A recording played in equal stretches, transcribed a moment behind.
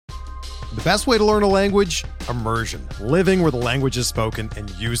The best way to learn a language? Immersion. Living where the language is spoken and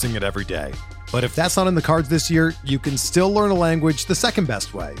using it every day. But if that's not in the cards this year, you can still learn a language the second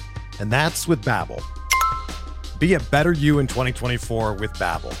best way, and that's with Babbel. Be a better you in 2024 with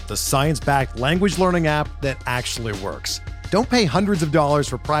Babbel, the science-backed language learning app that actually works. Don't pay hundreds of dollars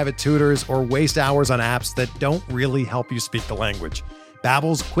for private tutors or waste hours on apps that don't really help you speak the language.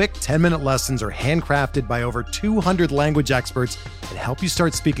 Babbel's quick 10-minute lessons are handcrafted by over 200 language experts and help you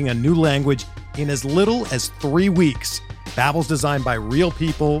start speaking a new language in as little as 3 weeks. Babbel's designed by real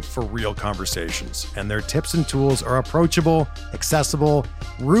people for real conversations, and their tips and tools are approachable, accessible,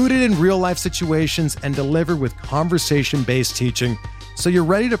 rooted in real-life situations, and delivered with conversation-based teaching, so you're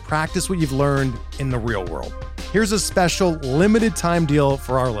ready to practice what you've learned in the real world. Here's a special limited-time deal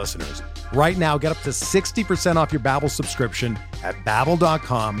for our listeners. Right now, get up to 60% off your Babbel subscription at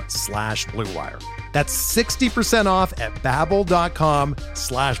babbel.com/Blue Wire. That's 60% off at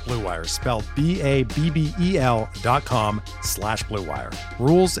babbel.com/Blue Wire, spelled BABBEL.com/Blue Wire.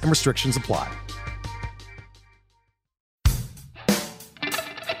 Rules and restrictions apply.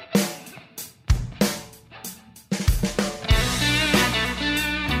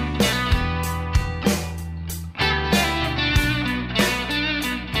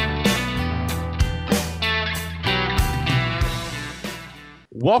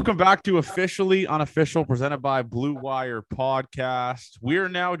 Welcome back to Officially Unofficial, presented by Blue Wire Podcast. We are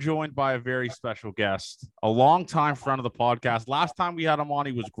now joined by a very special guest, a longtime friend of the podcast. Last time we had him on,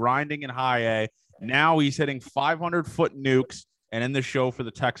 he was grinding in high A. Now he's hitting 500-foot nukes and in the show for the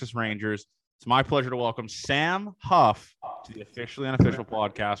Texas Rangers. It's my pleasure to welcome Sam Huff to the Officially Unofficial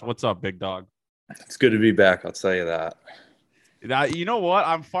Podcast. What's up, big dog? It's good to be back. I'll tell you that. You know what?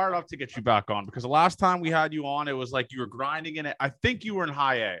 I'm fired up to get you back on, because the last time we had you on, it was like you were grinding in it. I think you were in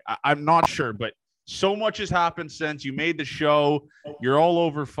high A. I'm not sure, but so much has happened since you made the show. You're all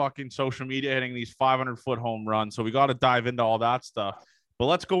over fucking social media hitting these 500-foot home runs. So we got to dive into all that stuff. But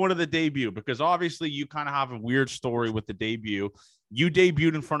let's go into the debut, because obviously you kind of have a weird story with the debut. You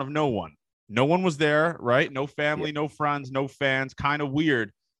debuted in front of no one. No one was there, right? No family, no friends, no fans. Kind of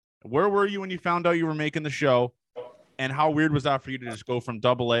weird. Where were you when you found out you were making the show? And how weird was that for you to just go from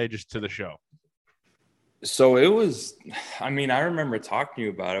AA just to the show? So it was, I remember talking to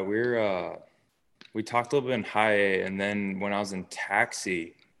you about it. We talked a little bit in high A, and then when I was in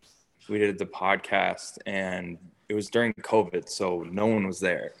taxi, we did the podcast, and it was during COVID, so no one was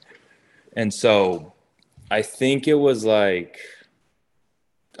there. And so I think it was like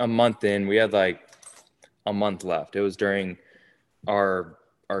a month in, we had like a month left. It was during our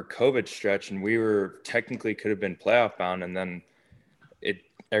COVID stretch, and we were technically could have been playoff bound, and then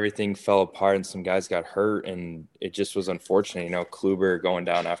everything fell apart and some guys got hurt, and it just was unfortunate. Kluber going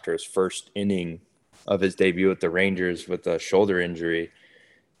down after his first inning of his debut with the Rangers with a shoulder injury.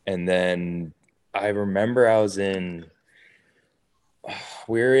 And then I remember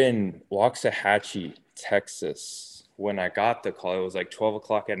we were in Waxahachie, Texas when I got the call. It was like 12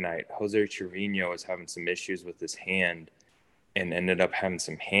 o'clock at night. Jose Trevino was having some issues with his hand and ended up having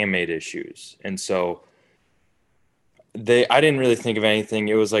some handmade issues. And so I didn't really think of anything.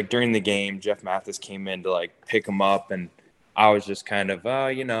 It was like during the game, Jeff Mathis came in to like pick him up, and I was just kind of,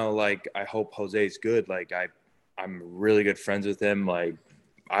 I hope Jose's good. Like I'm really good friends with him. Like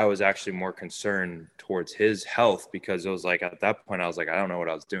I was actually more concerned towards his health, because it was like at that point I was like, I don't know what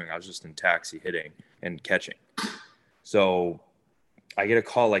I was doing. I was just in taxi hitting and catching. So I get a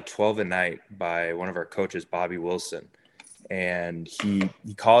call like 12 at night by one of our coaches, Bobby Wilson. And he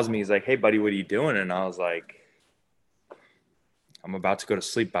calls me. He's like, "Hey, buddy, what are you doing?" And I was like, "I'm about to go to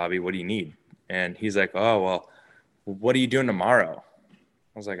sleep, Bobby. What do you need?" And he's like, "Oh, well, what are you doing tomorrow?"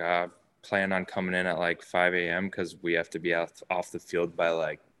 I was like, "I plan on coming in at like 5 a.m. because we have to be off the field by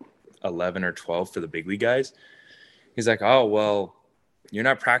like 11 or 12 for the big league guys." He's like, "Oh, well, you're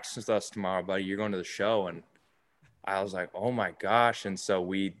not practicing with us tomorrow, buddy. You're going to the show." And I was like, "Oh my gosh." And so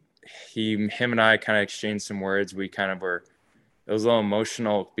him and I kind of exchanged some words. We kind of were, it was a little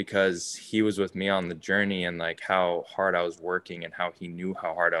emotional because he was with me on the journey and like how hard I was working and how he knew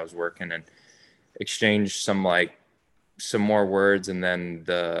how hard I was working, and exchanged some more words. And then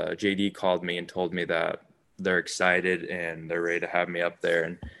the JD called me and told me that they're excited and they're ready to have me up there.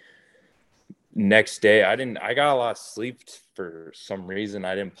 And next day I got a lot of sleep for some reason.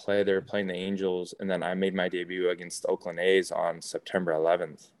 I didn't play. They were playing the Angels, and then I made my debut against the Oakland A's on September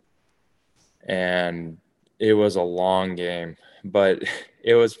 11th. And it was a long game, but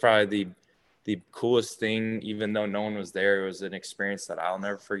it was probably the coolest thing. Even though no one was there, it was an experience that I'll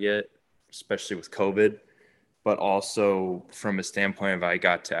never forget, especially with COVID, but also from a standpoint of I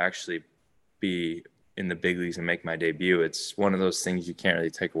got to actually be in the big leagues and make my debut. It's one of those things you can't really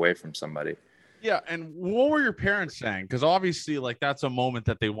take away from somebody. Yeah. And what were your parents saying? Because obviously, like, that's a moment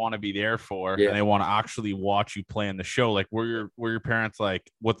that they want to be there for, Yeah. and they want to actually watch you play in the show. Like, were your parents like,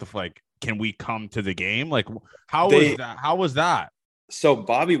 what the like, can we come to the game? Like, was that? How was that? So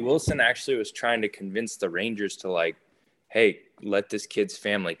Bobby Wilson actually was trying to convince the Rangers to, like, hey, let this kid's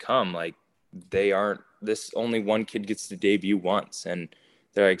family come. Like, only one kid gets to debut once. And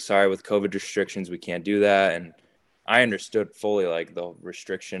they're like, sorry, with COVID restrictions, we can't do that. And I understood fully, like, the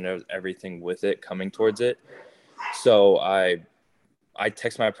restriction of everything with it coming towards it. So I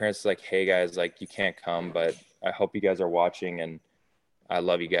text my parents, like, hey guys, like, you can't come, but I hope you guys are watching, and I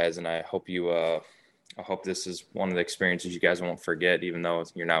love you guys. And I hope I hope this is one of the experiences you guys won't forget, even though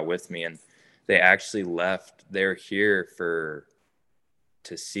you're not with me. And they actually left. They're here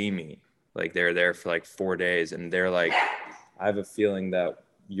to see me. Like, they're there for like 4 days, and they're like, I have a feeling that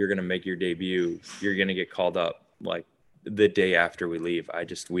you're going to make your debut. You're going to get called up like the day after we leave.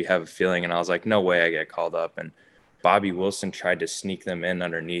 We have a feeling. And I was like, no way I get called up. And Bobby Wilson tried to sneak them in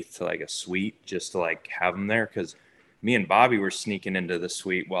underneath to like a suite just to like have them there. Cause me and Bobby were sneaking into the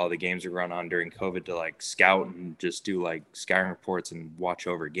suite while the games were going on during COVID to like scout and just do like scouting reports and watch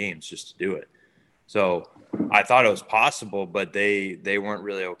over games just to do it. So I thought it was possible, but they weren't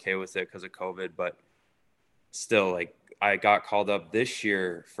really okay with it because of COVID. But still, like, I got called up this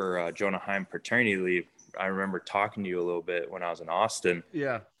year for Jonah Heim paternity leave. I remember talking to you a little bit when I was in Austin.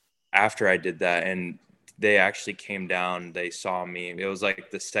 Yeah. After I did that, and they actually came down. They saw me. It was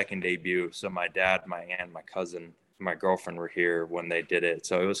like the second debut. So my dad, my aunt, my cousin, my girlfriend were here when they did it.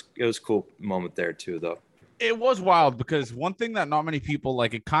 So it was a cool moment there too, though. It was wild because one thing that not many people,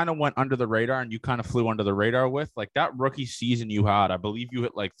 like, it kind of went under the radar, and you kind of flew under the radar with, like, that rookie season you had. I believe you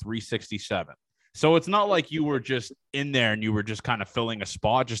hit like 367. So it's not like you were just in there and you were just kind of filling a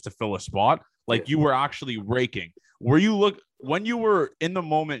spot just to fill a spot. Like, you were actually raking. When you were in the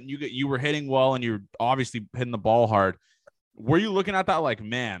moment and you were hitting well and you're obviously hitting the ball hard, were you looking at that like,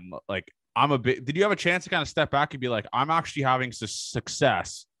 man, like, did you have a chance to kind of step back and be like, I'm actually having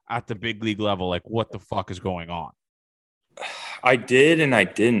success at the big league level? Like, what the fuck is going on? I did and I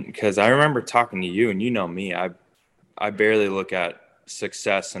didn't, because I remember talking to you, and you know me, I barely look at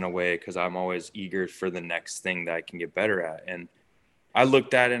success in a way because I'm always eager for the next thing that I can get better at. And I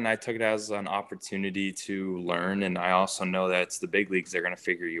looked at it and I took it as an opportunity to learn. And I also know that it's the big leagues. They're going to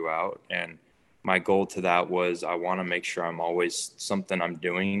figure you out. And my goal to that was, I want to make sure I'm always something I'm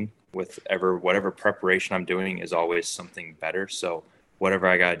doing whatever preparation I'm doing is always something better. So whatever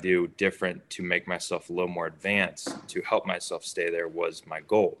I got to do different to make myself a little more advanced to help myself stay there was my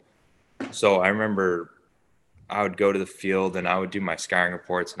goal. So I remember I would go to the field and I would do my scouting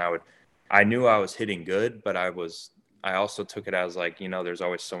reports, and I knew I was hitting good, but I also took it as like, there's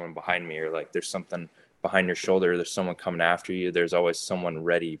always someone behind me, or like there's something behind your shoulder. There's someone coming after you. There's always someone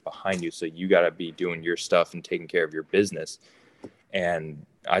ready behind you. So you got to be doing your stuff and taking care of your business. And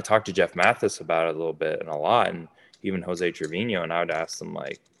I talked to Jeff Mathis about it a little bit and a lot, and even Jose Trevino. And I would ask them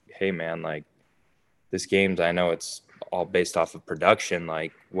like, hey man, like, this game's, I know it's all based off of production.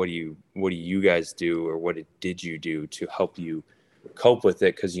 Like, what do you guys do, or what did you do to help you cope with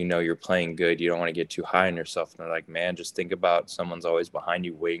it? Because you're playing good. You don't want to get too high on yourself. And they're like, man, just think about someone's always behind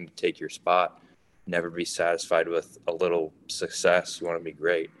you waiting to take your spot. Never be satisfied with a little success. You want to be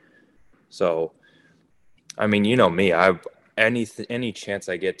great. So, I mean, me, any chance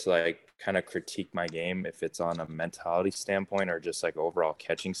I get to like kind of critique my game, if it's on a mentality standpoint or just like overall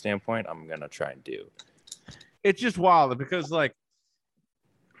catching standpoint, I'm going to try and do. It's just wild because, like,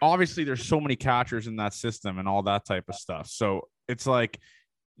 obviously there's so many catchers in that system and all that type of stuff. So it's like,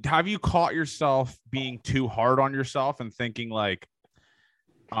 have you caught yourself being too hard on yourself and thinking like,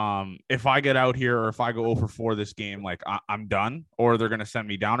 if I get out here or if I go 0 for 4 this game, like I'm done, or they're going to send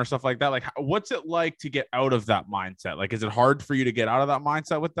me down or stuff like that? Like, what's it like to get out of that mindset? Like, is it hard for you to get out of that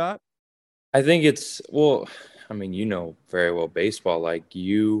mindset with that? I think I mean, very well baseball, like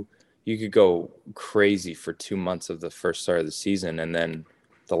you could go crazy for 2 months of the first start of the season, and then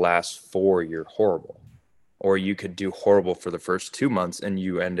the last 4 you're horrible. Or you could do horrible for the first 2 months and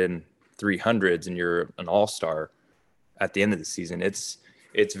you end in 300s and you're an all-star at the end of the season.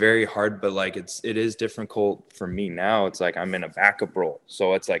 It's very hard, but like it is difficult for me now. It's like I'm in a backup role.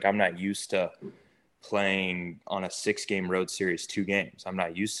 So it's like I'm not used to playing on a 6-game road series, 2 games. I'm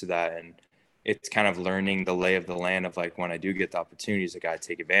not used to that. And it's kind of learning the lay of the land of like, when I do get the opportunities, I got to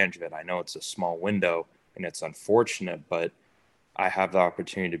take advantage of it. I know it's a small window and it's unfortunate, but I have the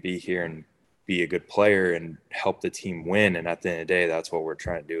opportunity to be here and be a good player and help the team win. And at the end of the day, that's what we're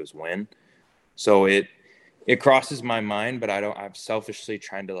trying to do, is win. So it crosses my mind, but I'm selfishly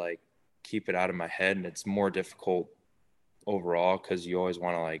trying to like keep it out of my head, and it's more difficult overall because you always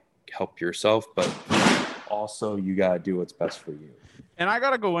want to like help yourself, but also you got to do what's best for you. And I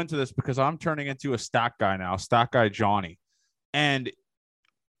got to go into this because I'm turning into a stat guy now, stat guy Johnny. And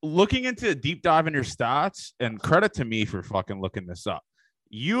looking into a deep dive in your stats, and credit to me for fucking looking this up,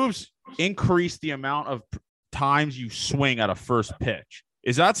 you've increased the amount of times you swing at a first pitch.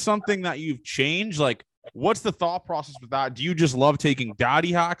 Is that something that you've changed? Like, what's the thought process with that? Do you just love taking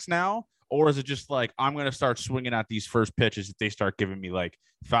daddy hacks now? Or is it just like, I'm going to start swinging at these first pitches if they start giving me like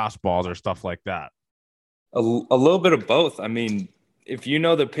fastballs or stuff like that? A little bit of both. I mean, if you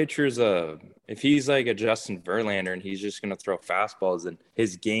know the pitcher's if he's like a Justin Verlander and he's just going to throw fastballs and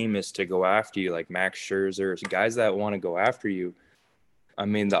his game is to go after you, like Max Scherzer, guys that want to go after you, I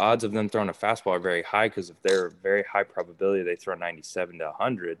mean, the odds of them throwing a fastball are very high because if they're very high probability they throw 97 to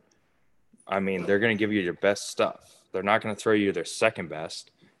 100, I mean, they're going to give you your best stuff. They're not going to throw you their second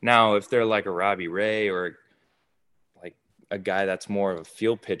best. Now, if they're like a Robbie Ray or like a guy that's more of a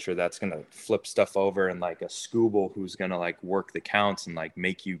field pitcher that's going to flip stuff over and like a Scooble who's going to like work the counts and like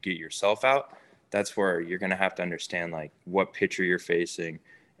make you get yourself out, that's where you're going to have to understand like what pitcher you're facing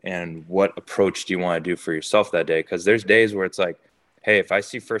and what approach do you want to do for yourself that day. Because there's days where it's like, hey, if I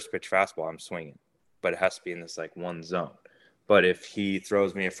see first pitch fastball, I'm swinging, but it has to be in this like one zone. But if he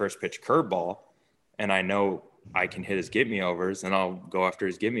throws me a first pitch curveball and I know I can hit his get me overs, then I'll go after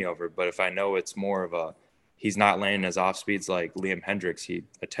his get me over. But if I know it's more of a, he's not landing his off speeds like Liam Hendricks, he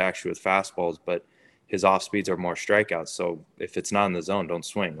attacks you with fastballs, but his off speeds are more strikeouts. So if it's not in the zone, don't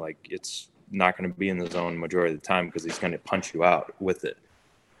swing. Like it's not going to be in the zone majority of the time because he's going to punch you out with it.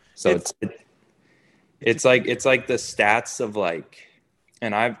 So it's like the stats of like,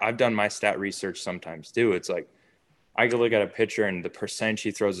 and I've done my stat research sometimes too. It's like I could look at a pitcher and the percentage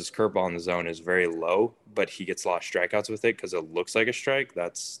he throws his curveball in the zone is very low, but he gets a lot of strikeouts with it because it looks like a strike.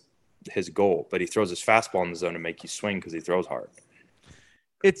 That's his goal. But he throws his fastball in the zone to make you swing because he throws hard.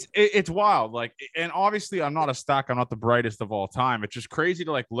 It's wild. Like, and obviously I'm not a stack. I'm not the brightest of all time. It's just crazy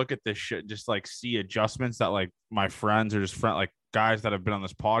to like look at this shit, just like see adjustments that like my friends or just like guys that have been on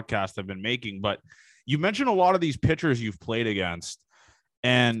this podcast have been making. But you mentioned a lot of these pitchers you've played against,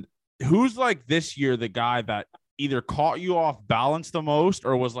 and who's like this year the guy that either caught you off balance the most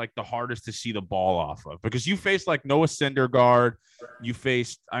or was like the hardest to see the ball off of? Because you faced like Noah Syndergaard, you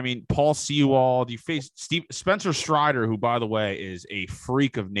faced, I mean, Paul Sewald, you faced Spencer Strider, who by the way is a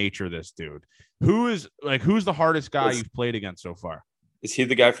freak of nature. This dude, who's the hardest guy you've played against so far? Is he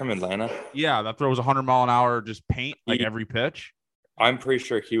the guy from Atlanta? Yeah, that throws 100-mile-an-hour just paint like every pitch. I'm pretty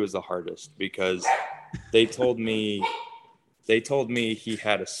sure he was the hardest because they told me he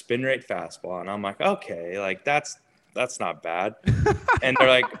had a spin rate fastball, and I'm like, okay, like that's not bad. And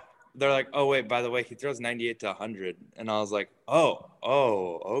they're like, oh wait, by the way, he throws 98 to 100, and I was like, oh,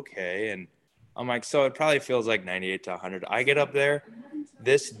 okay. And I'm like, so it probably feels like 98 to 100. I get up there,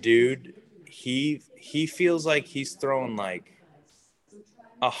 this dude, he feels like he's throwing like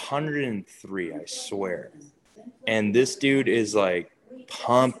 103, I swear. And this dude is like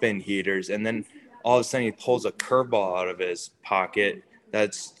pumping heaters, and then all of a sudden he pulls a curveball out of his pocket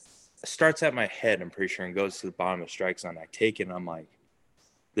that starts at my head, I'm pretty sure, and goes to the bottom of the strike zone. I take it and I'm like,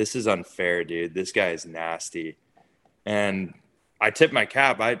 this is unfair, dude. This guy is nasty. And I tip my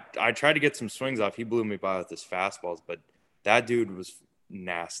cap. I tried to get some swings off. He blew me by with his fastballs, but that dude was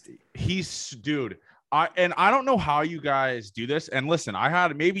nasty. Dude. I don't know how you guys do this. And listen,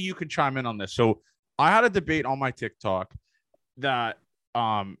 maybe you can chime in on this. So I had a debate on my TikTok that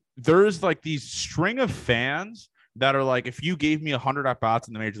there's like these string of fans that are like, if you gave me 100 at bats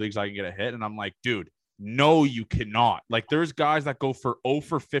in the major leagues, I can get a hit. And I'm like, dude, no, you cannot. Like, there's guys that go for 0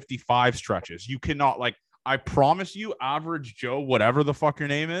 for 55 stretches. You cannot. Like, I promise you, average Joe, whatever the fuck your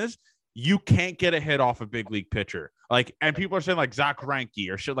name is, you can't get a hit off a big league pitcher. Like, and people are saying like Zach Greinke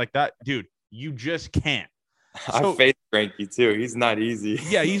or shit like that. Dude, you just can't. I faced Greinke too. He's not easy.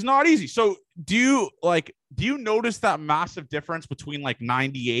 Yeah, he's not easy. So do you notice that massive difference between like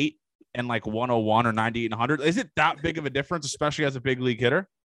 98 and like 101 or 98 and 100? Is it that big of a difference, especially as a big league hitter?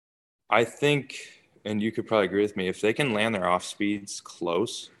 I think, and you could probably agree with me, if they can land their off speeds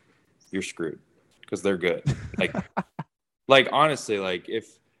close, you're screwed because they're good. Like honestly, like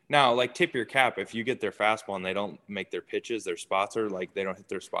tip your cap if you get their fastball and they don't make their pitches, their spots are like they don't hit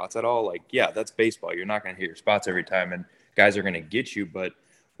their spots at all. Like, yeah, that's baseball. You're not going to hit your spots every time, and guys are going to get you. But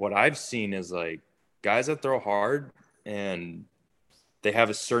what I've seen is like guys that throw hard and they have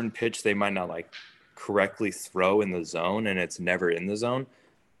a certain pitch they might not like correctly throw in the zone, and it's never in the zone.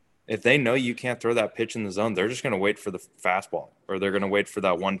 If they know you can't throw that pitch in the zone, they're just going to wait for the fastball, or they're going to wait for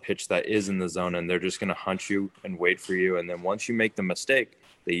that one pitch that is in the zone, and they're just going to hunt you and wait for you. And then once you make the mistake,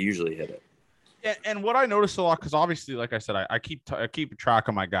 they usually hit it. And what I noticed a lot, because obviously, like I said, I keep track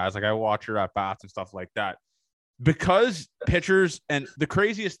of my guys. Like I watch your at bats and stuff like that. Because pitchers, and the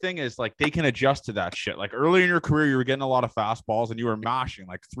craziest thing is like they can adjust to that shit. Like early in your career, you were getting a lot of fastballs and you were mashing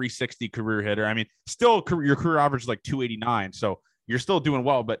like 360 career hitter. I mean, still your career average is like 289. So you're still doing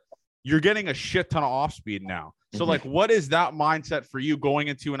well, but you're getting a shit ton of off speed now. So like, what is that mindset for you going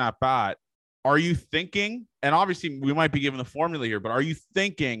into an at bat? Are you thinking, and obviously we might be given the formula here, but are you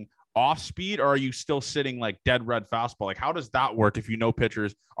thinking off speed, or are you still sitting like dead red fastball? Like, how does that work if you know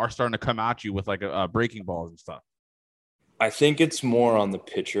pitchers are starting to come at you with like a breaking balls and stuff? I think it's more on the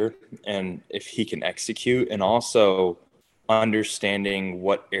pitcher and if he can execute, and also understanding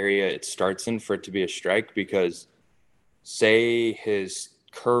what area it starts in for it to be a strike. Because say his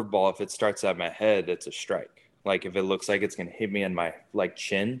curveball, if it starts at my head, it's a strike. Like if it looks like it's going to hit me in my like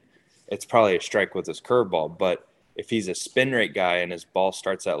chin, it's probably a strike with his curveball. But if he's a spin rate guy and his ball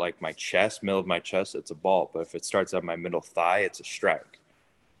starts at like my chest, middle of my chest, it's a ball. But if it starts at my middle thigh, it's a strike.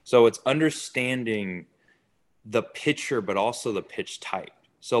 So it's understanding the pitcher, but also the pitch type.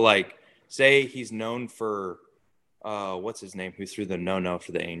 So like, say he's known for, what's his name? Who threw the no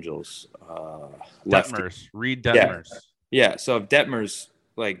for the Angels? Detmers, Reed Detmers. Yeah. So if Detmers,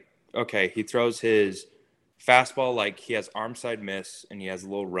 like, okay, he throws his fastball, like he has arm side miss and he has a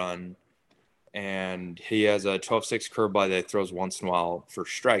little run. And he has a 12-6 curveball that he throws once in a while for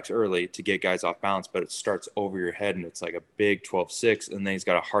strikes early to get guys off balance, but it starts over your head and it's like a big 12-6, and then he's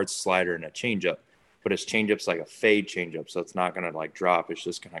got a hard slider and a changeup. But his changeup's like a fade changeup, so it's not going to like drop. It's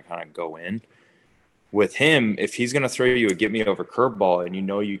just going to kind of go in. With him, if he's going to throw you a get me over curveball and you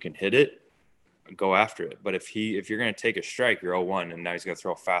know you can hit it, go after it. But if you're going to take a strike, you're 0-1, and now he's going to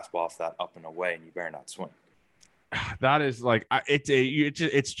throw a fastball off that up and away, and you better not swing. That is like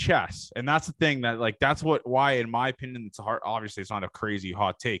it's chess, and that's the thing that like why in my opinion it's hard. Obviously, it's not a crazy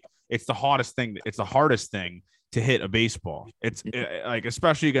hot take. It's the hottest thing. It's the hardest thing to hit a baseball. It's like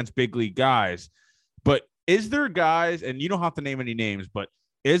especially against big league guys. But is there guys, and you don't have to name any names, but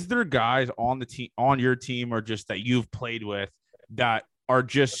is there guys on the team, on your team, or just that you've played with that are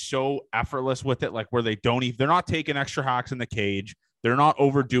just so effortless with it, like where they're not taking extra hacks in the cage, they're not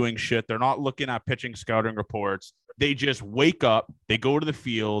overdoing shit, they're not looking at pitching scouting reports, they just wake up, they go to the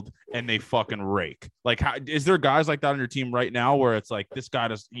field, and they fucking rake? Like, is there guys like that on your team right now where it's like this guy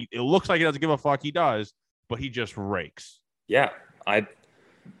it looks like he doesn't give a fuck, he does, but he just rakes? Yeah,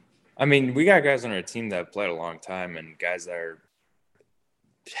 I mean, we got guys on our team that have played a long time, and guys that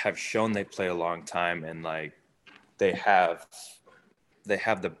have shown they play a long time, and like they have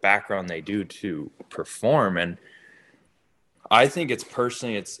the background they do to perform. And I think it's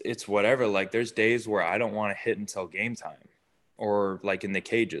personally, it's whatever. Like there's days where I don't want to hit until game time, or like in the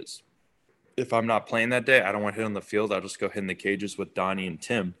cages. If I'm not playing that day, I don't want to hit on the field. I'll just go hit in the cages with Donnie and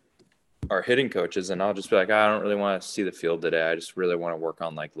Tim, our hitting coaches, and I'll just be like, I don't really want to see the field today. I just really want to work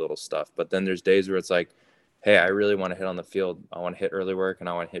on like little stuff. But then there's days where it's like, hey, I really want to hit on the field. I want to hit early work and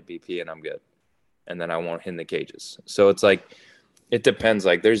I want to hit BP and I'm good. And then I won't hit in the cages. So it's like, it depends.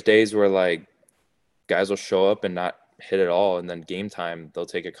 Like there's days where like guys will show up and not hit at all, and then game time they'll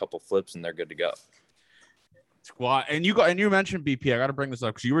take a couple flips and they're good to go. Well, and you mentioned BP. I got to bring this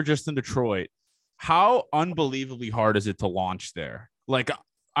up because you were just in Detroit. How unbelievably hard is it to launch there? Like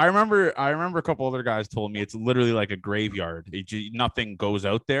I remember a couple other guys told me it's literally like a graveyard. Nothing goes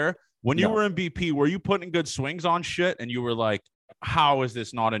out there. When you were in BP, were you putting good swings on shit and you were like, how is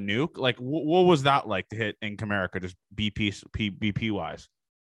this not a nuke? Like what was that like to hit in Comerica, just BP wise?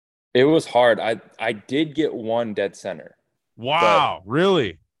 It was hard. I did get one dead center. Wow,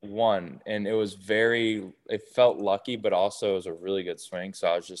 really? One, and it felt lucky, but also it was a really good swing. So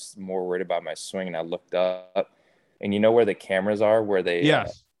I was just more worried about my swing, and I looked up, and you know where the cameras are, where they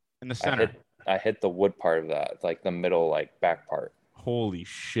in the center. I hit the wood part of that, like the middle, like back part. Holy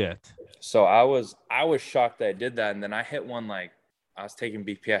shit! So I was shocked that I did that, and then I hit one like I was taking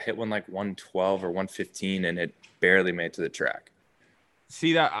BP. I hit one like 112 or 115, and it barely made it to the track.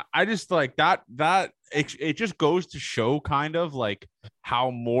 See that? I just like that it just goes to show kind of like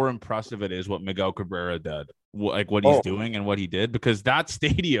how more impressive it is what Miguel Cabrera did, like what he's doing and what he did, because that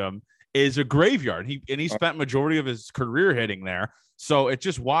stadium is a graveyard. He spent majority of his career hitting there. So it's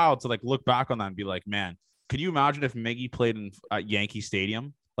just wild to like look back on that and be like, man, could you imagine if Miggy played at Yankee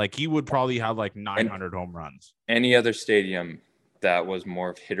Stadium? Like he would probably have like 900 home runs. Any other stadium that was more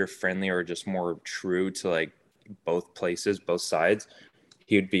of hitter friendly or just more true to like both places, both sides,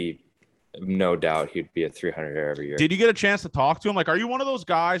 he would be no doubt he'd be a 300 every year. Did you get a chance to talk to him? Like, are you one of those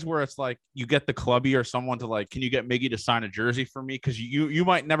guys where it's like you get the clubby or someone to like, can you get Miggy to sign a jersey for me? Because you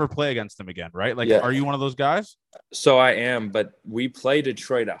might never play against him again, right? Like, Yeah. Are you one of those guys? So I am, but we play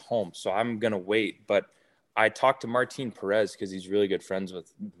Detroit at home, so I'm gonna wait. But I talked to Martin Perez because he's really good friends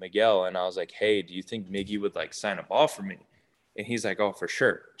with Miguel, and I was like, "Hey, do you think Miggy would like sign a ball for me?" And he's like, "Oh, for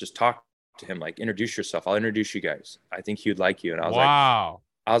sure. Just talk to him. Like, introduce yourself. I'll introduce you guys. I think he would like you." And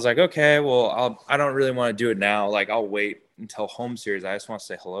I was like, "Okay, well, I don't really want to do it now. Like, I'll wait until home series. I just want to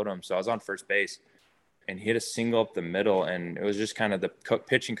say hello to him." So I was on first base, and he hit a single up the middle, and it was just kind of the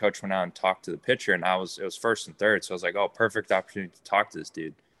pitching coach went out and talked to the pitcher, and it was first and third. So I was like, "Oh, perfect opportunity to talk to this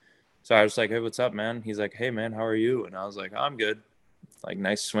dude." So I was like, "Hey, what's up, man?" He's like, "Hey, man, how are you?" And I was like, "I'm good." Like,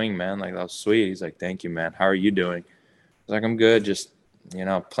 "Nice swing, man. Like, that was sweet." He's like, "Thank you, man. How are you doing?" I was like, "I'm good. Just,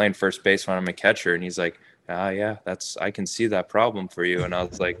 playing first base when I'm a catcher." And he's like, "Yeah, I can see that problem for you." And I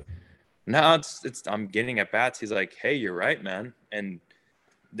was like, "No, I'm getting at bats." He's like, "Hey, you're right, man." And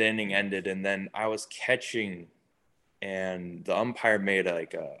the inning ended, and then I was catching, and the umpire made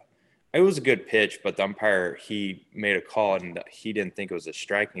it was a good pitch, but the umpire, he made a call and he didn't think it was a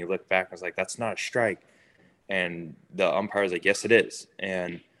strike. And he looked back and was like, "That's not a strike." And the umpire was like, "Yes, it is."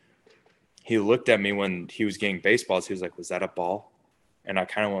 And he looked at me when he was getting baseballs. He was like, "Was that a ball?" And I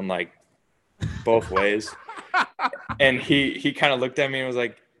kind of went like both ways. And he kind of looked at me and was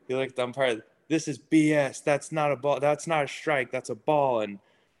like, he looked at the umpire, "This is BS. That's not a ball. That's not a strike. That's a ball." And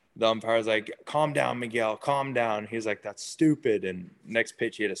the umpire was like, "Calm down, Miguel, calm down." He was like, "That's stupid." And next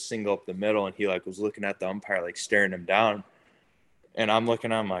pitch, he had a single up the middle, and he like was looking at the umpire, like staring him down. And I'm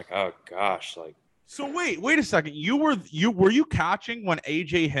looking at him like, oh gosh, like. So wait a second. Were you catching when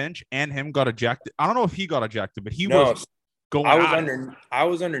AJ Hinch and him got ejected? I don't know if he got ejected, but was going. I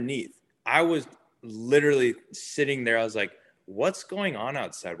was underneath. I was literally sitting there. I was like, "What's going on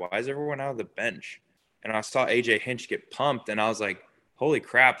outside? Why is everyone out of the bench?" And I saw AJ Hinch get pumped, and I was like, "Holy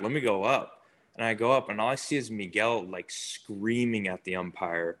crap, let me go up." And I go up, and all I see is Miguel like screaming at the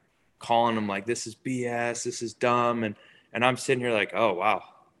umpire, calling him like, "This is BS, this is dumb." And I'm sitting here like, "Oh wow,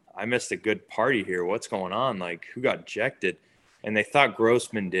 I missed a good party here. What's going on? Like, who got ejected?" And they thought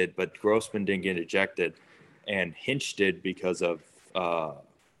Grossman did, but Grossman didn't get ejected, and Hinch did because of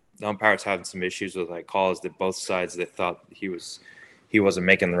the umpires having some issues with like calls that both sides, they thought he wasn't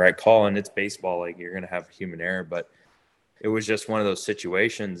making the right call. And it's baseball, like you're gonna have human error, but it was just one of those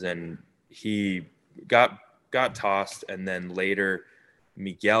situations, and he got tossed. And then later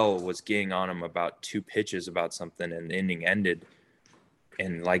Miguel was getting on him about 2 pitches about something, and the inning ended,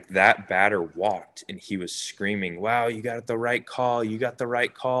 and like that batter walked, and he was screaming, "Wow, you got the right call, you got the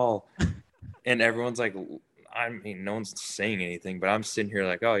right call." And everyone's like, I mean, no one's saying anything, but I'm sitting here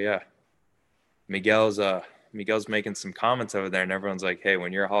like, "Oh yeah, Miguel's making some comments over there," and everyone's like, "Hey,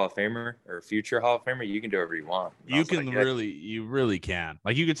 when you're a Hall of Famer or a future Hall of Famer, you can do whatever you want." And You really can.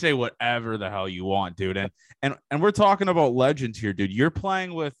 Like, you can say whatever the hell you want, dude. And we're talking about legends here, dude. You're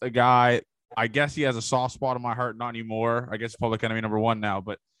playing with a guy. I guess he has a soft spot in my heart. Not anymore. I guess public enemy number 1 now,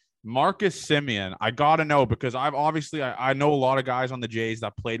 but Marcus Semien, I gotta know, because I know a lot of guys on the Jays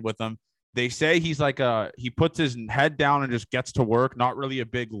that played with him. They say he's like he puts his head down and just gets to work. Not really a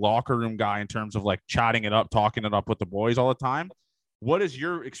big locker room guy in terms of like chatting it up, talking it up with the boys all the time. What has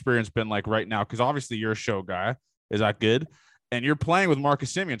your experience been like right now? Because obviously you're a show guy. Is that good? And you're playing with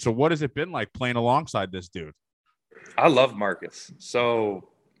Marcus Semien. So what has it been like playing alongside this dude? I love Marcus. So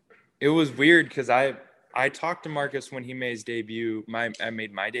it was weird because I talked to Marcus when he made his debut. I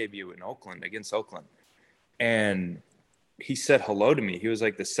made my debut in Oakland against Oakland, and he said hello to me. He was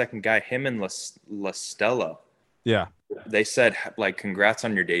like the second guy. Him and La Stella. Yeah. They said like, "Congrats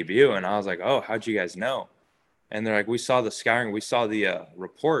on your debut," and I was like, "Oh, how'd you guys know?" And they're like, "We saw the scouting, we saw the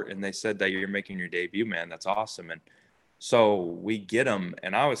report, and they said that you're making your debut, man. That's awesome." And so we get him,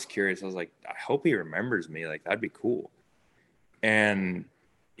 and I was curious. I was like, I hope he remembers me. Like, that'd be cool. And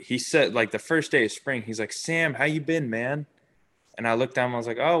he said, like, the first day of spring, he's like, "Sam, how you been, man?" And I looked down, I was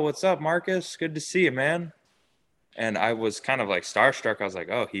like, "Oh, what's up, Marcus? Good to see you, man." And I was kind of like starstruck. I was like,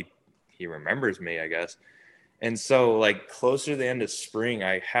 "Oh, he remembers me, I guess." And so like closer to the end of spring,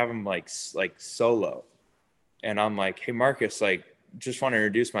 I have him like solo. And I'm like, "Hey, Marcus, like, just want to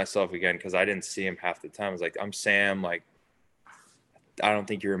introduce myself again," because I didn't see him half the time. I was like, "I'm Sam. Like, I don't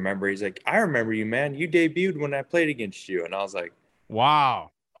think you remember." He's like, "I remember you, man. You debuted when I played against you." And I was like,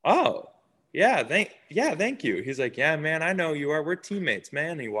 "Wow. Oh, yeah, thank you." He's like, "Yeah, man, I know you are. We're teammates,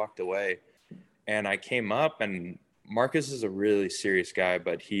 man." And he walked away. And I came up, and Marcus is a really serious guy,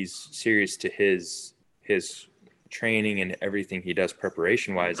 but he's serious to his training and everything he does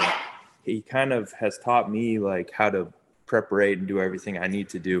preparation-wise. And he kind of has taught me like how to preparate and do everything I need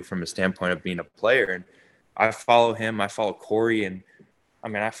to do from a standpoint of being a player. And I follow him. I follow Corey. And, I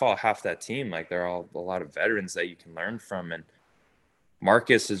mean, I follow half that team. Like, they're all a lot of veterans that you can learn from. And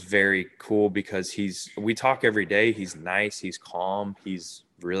Marcus is very cool because we talk every day. He's nice. He's calm. He's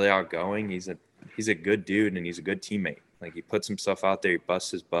really outgoing. He's a good dude, and he's a good teammate. Like, he puts himself out there. He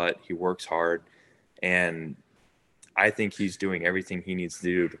busts his butt. He works hard. And I think he's doing everything he needs to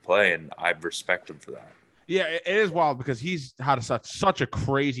do to play, and I respect him for that. Yeah, it is wild because he's had such a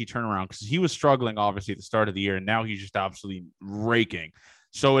crazy turnaround because he was struggling, obviously, at the start of the year, and now he's just absolutely raking.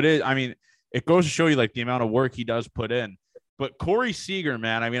 So it is, I mean, it goes to show you, like, the amount of work he does put in. But Corey Seager,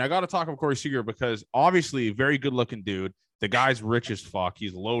 man, I mean, I got to talk about Corey Seager because, obviously, very good-looking dude. The guy's rich as fuck.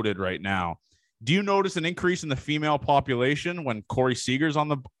 He's loaded right now. Do you notice an increase in the female population when Corey Seager's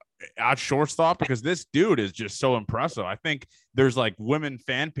at shortstop? Because this dude is just so impressive. I think there's like women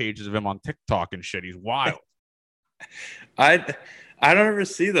fan pages of him on TikTok and shit. He's wild. I don't ever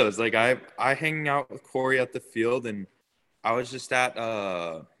see those. Like, I hang out with Corey at the field, and I was just at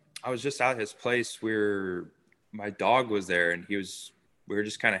his place where my dog was there, and we were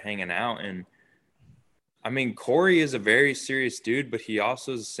just kind of hanging out. And I mean, Corey is a very serious dude, but he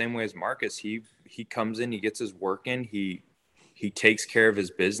also is the same way as Marcus. He comes in, he gets his work in, he takes care of his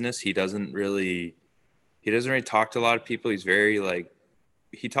business. He doesn't really talk to a lot of people. He's very, like,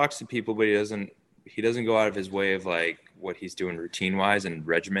 he talks to people, but he doesn't go out of his way of, like, what he's doing routine wise and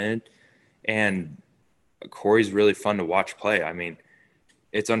regimented. And Corey's really fun to watch play. I mean,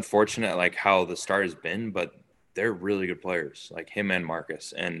 it's unfortunate, like, how the start has been, but they're really good players, like him and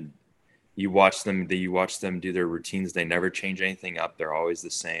Marcus. And you watch them do their routines. They never change anything up. They're always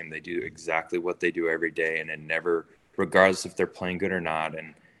the same. They do exactly what they do every day, and it never, regardless if they're playing good or not.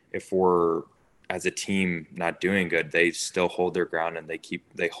 And if we're, as a team, not doing good, they still hold their ground, and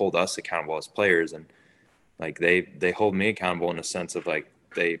they hold us accountable as players. And, like, they hold me accountable in a sense of, like,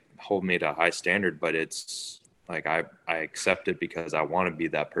 they hold me to a high standard, but it's like, I accept it because I want to be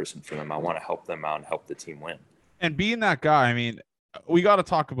that person for them. I want to help them out and help the team win. And being that guy, I mean, we got to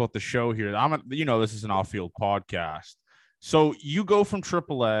talk about the show here. This is an off-field podcast. So you go from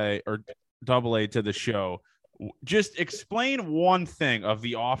AAA or AA to the show. Just explain one thing of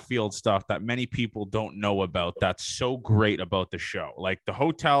the off-field stuff that many people don't know about that's so great about the show. Like the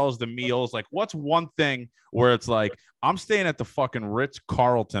hotels, the meals, like what's one thing where it's like, I'm staying at the fucking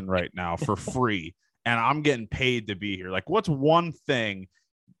Ritz-Carlton right now for free and I'm getting paid to be here. Like, what's one thing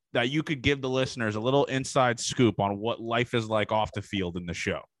that you could give the listeners a little inside scoop on what life is like off the field in the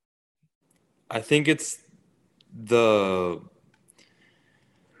show? I think it's the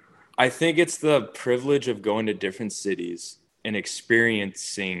privilege of going to different cities and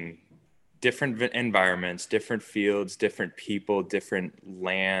experiencing different environments, different fields, different people, different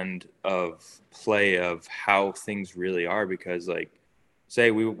land of play of how things really are. Because, like,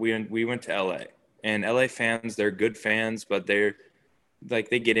 say we went to LA, and LA fans, they're good fans, but they're like,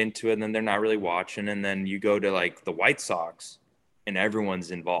 they get into it and then they're not really watching. And then you go to, like, the White Sox and everyone's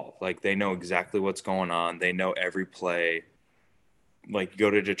involved. Like, they know exactly what's going on. They know every play. Like, you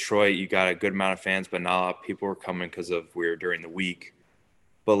go to Detroit, you got a good amount of fans, but not a lot of people were coming because we're during the week.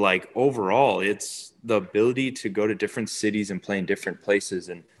 But, like, overall, it's the ability to go to different cities and play in different places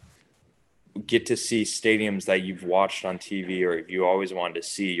and get to see stadiums that you've watched on TV or you always wanted to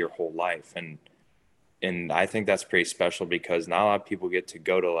see your whole life. And I think that's pretty special because not a lot of people get to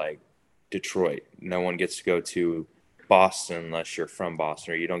go to, like, Detroit. No one gets to go to Boston unless you're from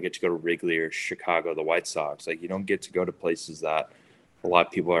Boston, or you don't get to go to Wrigley or Chicago, the White Sox. Like, you don't get to go to places that a lot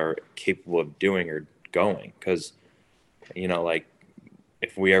of people are capable of doing or going. Because, you know, like,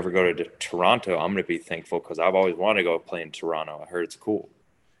 if we ever go to Toronto, I'm going to be thankful because I've always wanted to go play in Toronto. I heard it's cool.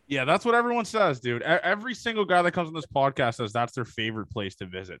 Yeah, that's what everyone says, dude. Every single guy that comes on this podcast says that's their favorite place to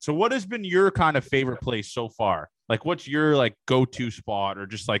visit. So what has been your kind of favorite place so far? Like, what's your, like, go-to spot or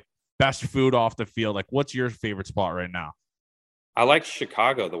just, like, best food off the field? Like, what's your favorite spot right now? I like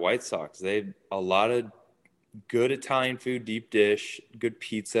Chicago, the White Sox. They have a lot of good Italian food, deep dish, good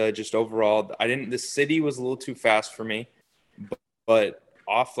pizza. Just overall, the city was a little too fast for me, but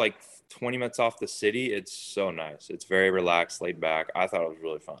off, like, 20 minutes off the city, it's so nice. It's very relaxed, laid back. I thought it was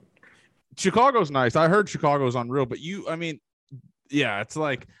really fun. Chicago's nice. I heard Chicago's unreal, but it's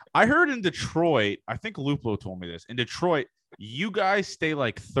like, I heard in Detroit, I think Luplo told me this. In Detroit, you guys stay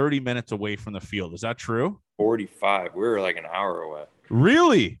like 30 minutes away from the field. Is that true? 45. We were like an hour away.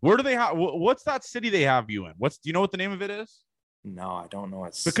 Really? Where do they have? What's that city they have you in? Do you know what the name of it is? No, I don't know.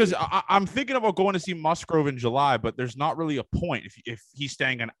 Because I'm thinking about going to see Musgrove in July, but there's not really a point if he's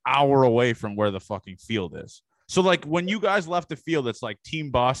staying an hour away from where the fucking field is. So, like, when you guys left the field, it's like team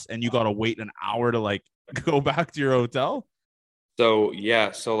bus and you got to wait an hour to, like, go back to your hotel? So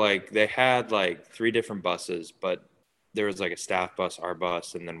yeah, so like they had like 3 different buses, but there was like a staff bus, our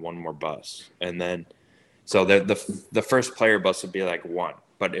bus, and then one more bus. And then so the first player bus would be like 1.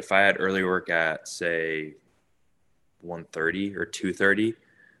 But if I had early work at say 1:30 or 2:30,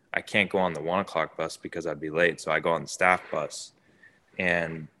 I can't go on the 1 o'clock bus because I'd be late. So I go on the staff bus.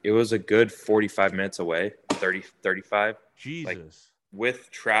 And it was a good 45 minutes away, 30, 35. Jesus. Like with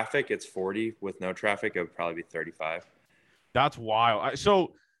traffic, it's 40. With no traffic, it would probably be 35. That's wild.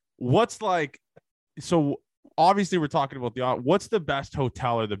 So what's like, so obviously we're talking about what's the best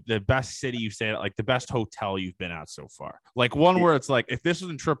hotel or the best city you've stayed at, like the best hotel you've been at so far? Like one where it's like, if this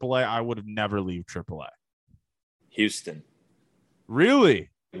was in AAA, I would have never leave AAA. Houston.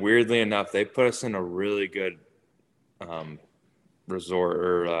 Really? Weirdly enough, they put us in a really good resort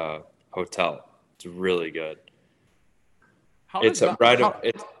or hotel. It's really good. It's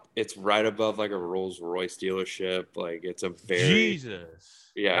right above like a Rolls Royce dealership. Like it's a very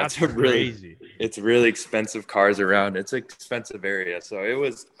Jesus. Yeah, that's crazy. It's really expensive cars around. It's an expensive area. So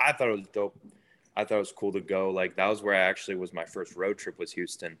I thought it was dope. I thought it was cool to go. Like that was where I actually was my first road trip was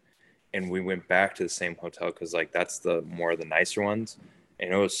Houston. And we went back to the same hotel because like that's the more of the nicer ones.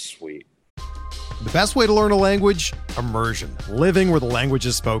 And it was sweet. The best way to learn a language? Immersion. Living where the language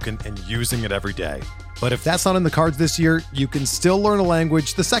is spoken and using it every day. But if that's not in the cards this year, you can still learn a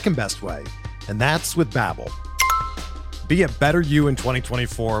language the second best way. And that's with Babbel. Be a better you in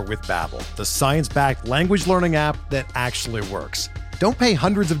 2024 with Babbel, the science-backed language learning app that actually works. Don't pay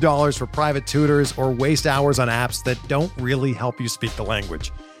hundreds of dollars for private tutors or waste hours on apps that don't really help you speak the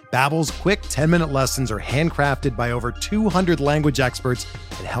language. Babbel's quick 10-minute lessons are handcrafted by over 200 language experts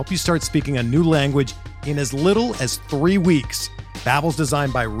and help you start speaking a new language in as little as 3 weeks. Babbel's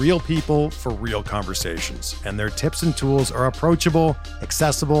designed by real people for real conversations, and their tips and tools are approachable,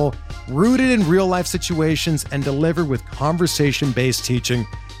 accessible, rooted in real-life situations, and delivered with conversation-based teaching,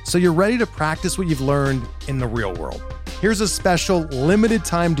 so you're ready to practice what you've learned in the real world. Here's a special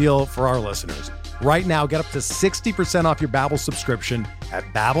limited-time deal for our listeners. Right now, get up to 60% off your Babbel subscription at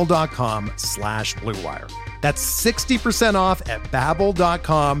babbel.com/Blue Wire. That's 60% off at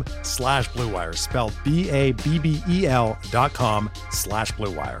babbel.com/Blue Wire, spelled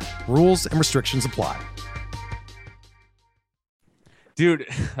BABBEL.com/Blue Wire. Rules and restrictions apply. Dude,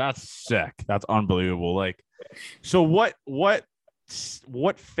 that's sick. That's unbelievable. Like, so what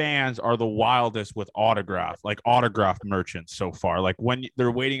fans are the wildest with autograph merchants so far? Like when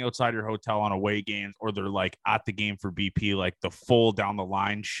they're waiting outside your hotel on away games, or they're like at the game for BP, like the full down the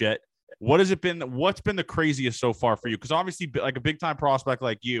line shit. What's been the craziest so far for you? Because obviously, like a big time prospect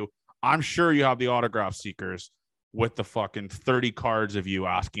like you, I'm sure you have the autograph seekers with the fucking 30 cards of you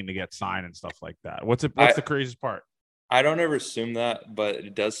asking to get signed and stuff like that. What's the craziest part? I don't ever assume that, but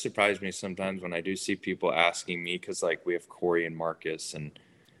it does surprise me sometimes when I do see people asking me, because like we have Corey and Marcus and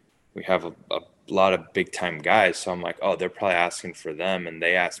we have a lot of big time guys. So I'm like, oh, they're probably asking for them. And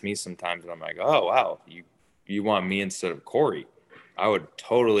they ask me sometimes and I'm like, oh, wow, you want me instead of Corey? I would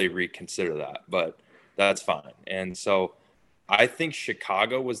totally reconsider that, but that's fine. And so I think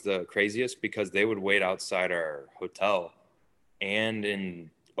Chicago was the craziest because they would wait outside our hotel, and in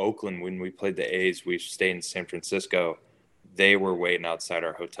Oakland, when we played the A's, we stayed in San Francisco. They were waiting outside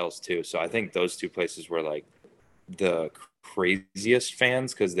our hotels too. So I think those two places were like the craziest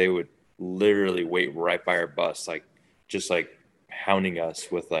fans, because they would literally wait right by our bus, like just like hounding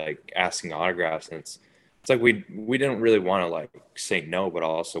us with like asking autographs. And it's like we didn't really want to like say no, but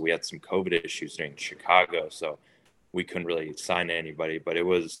also we had some COVID issues during Chicago, so we couldn't really sign anybody. But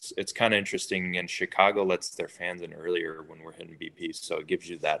it's kind of interesting, and Chicago lets their fans in earlier when we're hitting BP, so it gives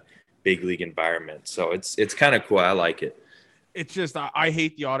you that big league environment. So it's kind of cool. I like it. It's just, I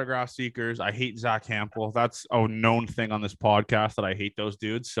hate the autograph seekers. I hate Zach Hampel. That's a known thing on this podcast that I hate those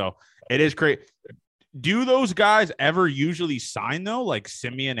dudes. So it is great. Do those guys ever usually sign though? Like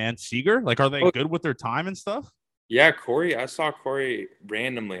Simeon and Seager? Like, are they good with their time and stuff? Yeah, Corey. I saw Corey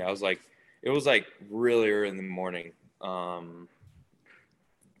randomly. It was like really early in the morning.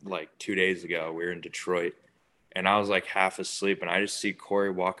 Like 2 days ago, we were in Detroit, and I was like half asleep, and I just see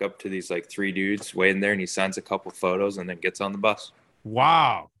Corey walk up to these like 3 dudes waiting there, and he signs a couple photos and then gets on the bus.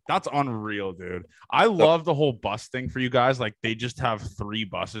 Wow. That's unreal, dude. I love the whole bus thing for you guys. Like, they just have 3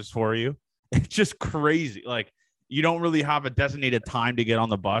 buses for you. It's just crazy. Like, you don't really have a designated time to get on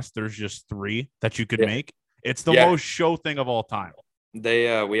the bus. There's just 3 that you could make. It's the most show thing of all time.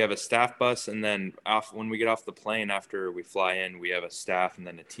 We have a staff bus, and then when we get off the plane after we fly in, we have a staff and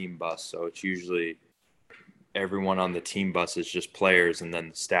then a team bus. So it's usually everyone on the team bus is just players, and then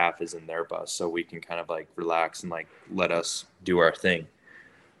the staff is in their bus, so we can kind of like relax and like let us do our thing.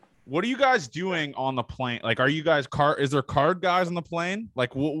 What are you guys doing on the plane? Like, are you guys is there card guys on the plane?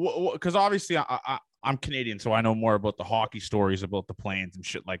 Like, because obviously I'm Canadian, so I know more about the hockey stories about the planes and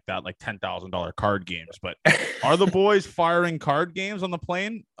shit like that, like $10,000 card games. But are the boys firing card games on the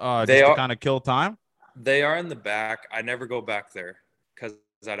plane just to kind of kill time? They are in the back. I never go back there because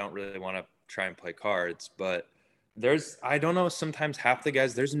I don't really want to try and play cards. But I don't know, sometimes half the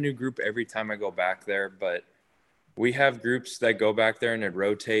guys, there's a new group every time I go back there. But we have groups that go back there and it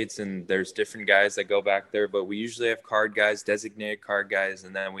rotates, and there's different guys that go back there. But we usually have card guys, designated card guys,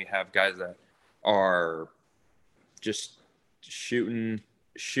 and then we have guys that are just shooting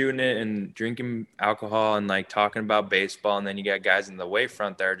it and drinking alcohol and like talking about baseball. And then you got guys in the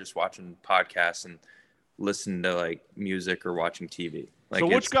wavefront that are just watching podcasts and listening to like music or watching TV. Like, so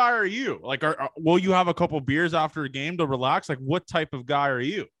which guy are you? Like, will you have a couple beers after a game to relax? Like, what type of guy are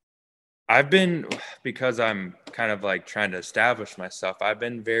you? Because I'm kind of like trying to establish myself, I've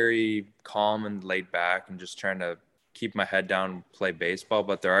been very calm and laid back and just trying to keep my head down, play baseball.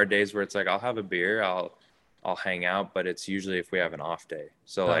 But there are days where it's like, I'll have a beer, I'll hang out, but it's usually if we have an off day.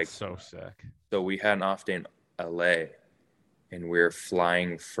 So that's so sick. So we had an off day in LA and we were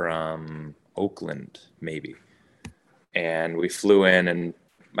flying from Oakland maybe. And we flew in and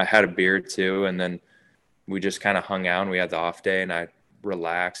I had a beer too. And then we just kind of hung out and we had the off day and I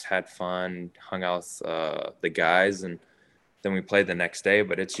relaxed, had fun, hung out with the guys, and then we played the next day.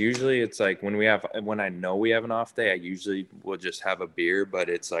 But it's like when I know we have an off day, I usually will just have a beer, but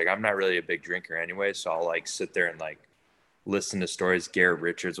it's like I'm not really a big drinker anyway, so I'll like sit there and like listen to stories Garrett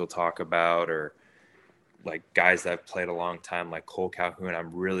Richards will talk about, or like guys that I've played a long time like Cole Calhoun.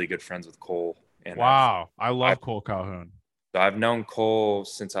 I'm really good friends with Cole. And wow, I love Cole Calhoun. So I've known Cole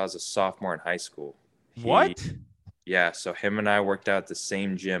since I was a sophomore in high school. What? Yeah, so him and I worked out at the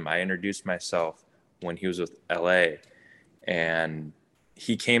same gym. I introduced myself when he was with LA, and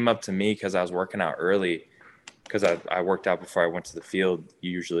he came up to me because I was working out early, because I worked out before I went to the field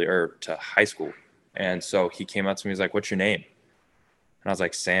usually, or to high school. And so he came up to me, he's like, "What's your name?" And I was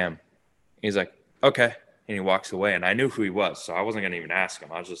like, "Sam." He's like, "Okay." And he walks away, and I knew who he was, so I wasn't going to even ask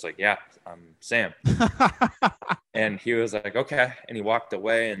him. I was just like, "Yeah, I'm Sam." And he was like, "Okay." And he walked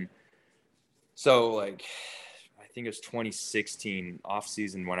away. And so like, I think it was 2016 off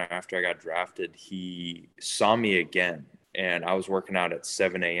season after I got drafted, he saw me again, and I was working out at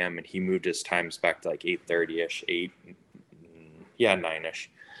 7 a.m. and he moved his times back to like 8:30ish, 9ish.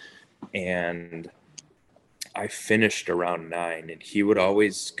 And I finished around 9, and he would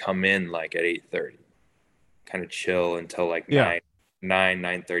always come in like at 8:30, kind of chill until like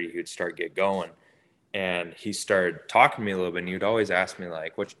 9:30 he would start get going. And he started talking to me a little bit, and he would always ask me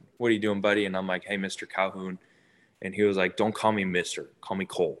like, what are you doing, buddy? And I'm like, "Hey, Mr. Calhoun." And he was like, "Don't call me Mr. Call me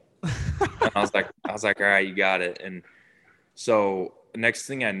Cole." And I was like, "All right, you got it." And so next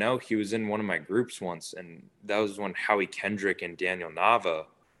thing I know, he was in one of my groups once, and that was when Howie Kendrick and Daniel Nava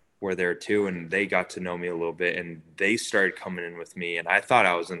were there too, and they got to know me a little bit, and they started coming in with me, and I thought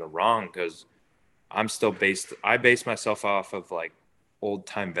I was in the wrong because I base myself off of like old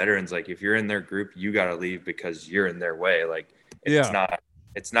time veterans. Like, if you're in their group, you got to leave because you're in their way. Like, it's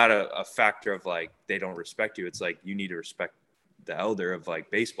not a factor of like they don't respect you. It's like you need to respect the elder of like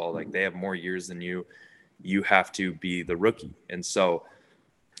baseball. Like, they have more years than you. You have to be the rookie. And so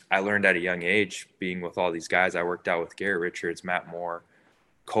I learned at a young age, being with all these guys. I worked out with Garrett Richards, Matt Moore,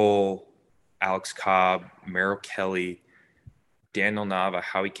 Cole, Alex Cobb, Merrill Kelly, Daniel Nava,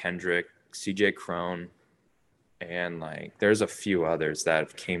 Howie Kendrick, CJ Crone, and like there's a few others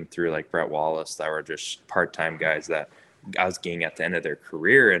that came through, like Brett Wallace, that were just part-time guys that I was getting at the end of their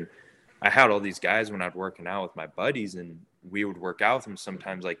career. And I had all these guys when I'd working out with my buddies, and we would work out with them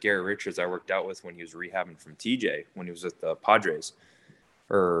sometimes. Like Garrett Richards, I worked out with when he was rehabbing from TJ, when he was with the Padres.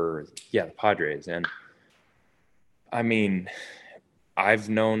 The Padres. And I mean, I've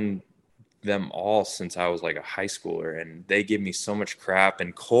known them all since I was like a high schooler, and they give me so much crap.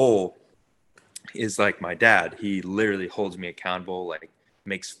 And Cole is like my dad. He literally holds me accountable, like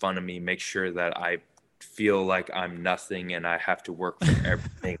makes fun of me, makes sure that I feel like I'm nothing and I have to work for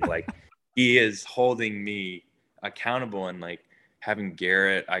everything. Like, he is holding me accountable. And like having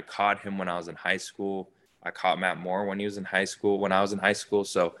Garrett, I caught him when I was in high school. I caught Matt Moore when I was in high school.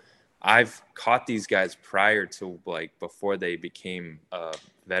 So I've caught these guys prior to like before they became a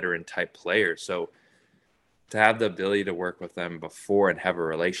veteran type player. So to have the ability to work with them before and have a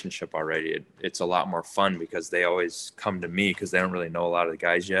relationship already, it's a lot more fun because they always come to me because they don't really know a lot of the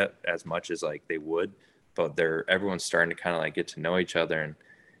guys yet as much as like they would, but everyone's starting to kind of like get to know each other, and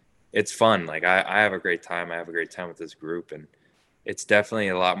it's fun. Like I have a great time. I have a great time with this group, and it's definitely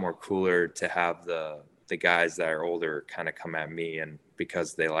a lot more cooler to have the guys that are older kind of come at me and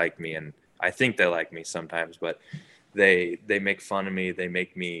because they like me, and I think they like me sometimes, but they make fun of me. They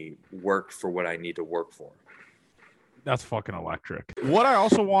make me work for what I need to work for. That's fucking electric. What I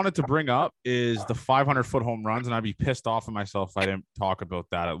also wanted to bring up is the 500-foot home runs, and I'd be pissed off at myself if I didn't talk about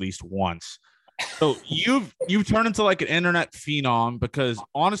that at least once. So you've turned into like an internet phenom, because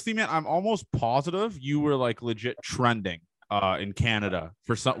honestly, man, I'm almost positive you were like legit trending in Canada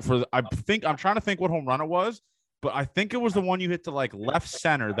I think I'm trying to think what home run it was, but I think it was the one you hit to like left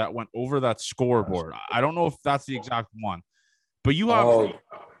center that went over that scoreboard. I don't know if that's the exact one, but you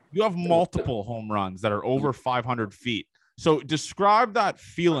have multiple home runs that are over 500 feet. So describe that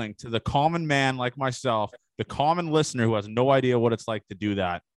feeling to the common man like myself, the common listener who has no idea what it's like to do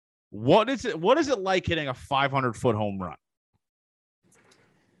that. What is it like hitting a 500-foot home run?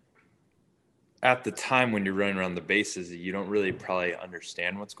 At the time when you're running around the bases, you don't really probably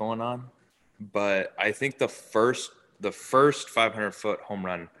understand what's going on. But I think the first 500-foot home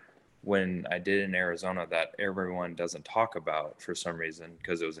run when I did in Arizona that everyone doesn't talk about for some reason,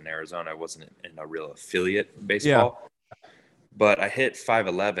 because it was in Arizona, I wasn't in a real affiliate baseball. Yeah. But I hit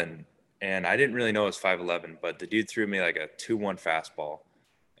 511, and I didn't really know it was 511, but the dude threw me like a 2-1 fastball,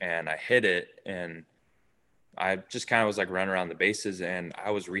 and I hit it, and I just kind of was like running around the bases, and I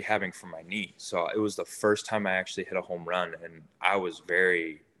was rehabbing from my knee. So it was the first time I actually hit a home run, and I was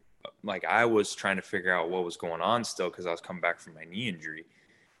I was trying to figure out what was going on still, because I was coming back from my knee injury.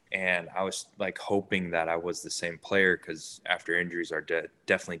 And I was like hoping that I was the same player, because after injuries are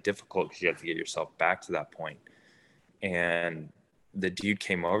definitely difficult, because you have to get yourself back to that point. And the dude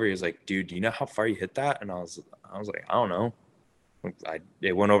came over. He was like, "Dude, do you know how far you hit that?" And I was like, "I don't know.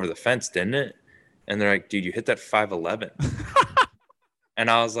 It went over the fence, didn't it?" And they're like, "Dude, you hit that 511." And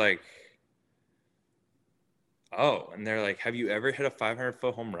I was like, "Oh." And they're like, "Have you ever hit a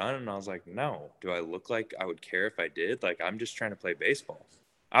 500-foot home run?" And I was like, "No. Do I look like I would care if I did? Like, I'm just trying to play baseball."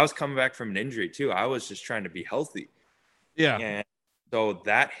 I was coming back from an injury too. I was just trying to be healthy. Yeah. And so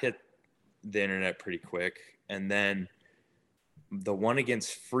that hit the internet pretty quick. And then the one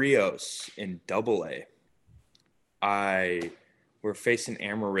against Frios in AA, we're facing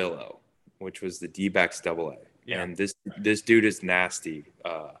Amarillo, which was the D-backs AA. Yeah. And this dude is nasty.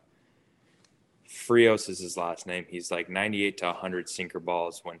 Frios is his last name. He's like 98 to 100 sinker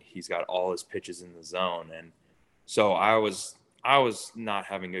balls when he's got all his pitches in the zone. And so I was not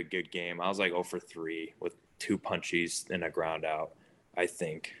having a good game. I was like 0 for 3 with 2 punchies and a ground out, I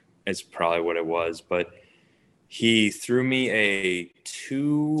think is probably what it was. But he threw me a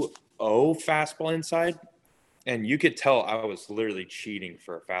 2-0 fastball inside, and you could tell I was literally cheating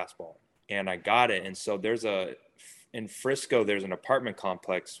for a fastball, and I got it. And so in Frisco, there's an apartment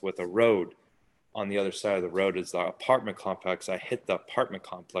complex with a road. On the other side of the road is the apartment complex. I hit the apartment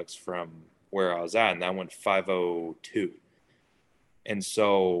complex from where I was at, and that went 502. And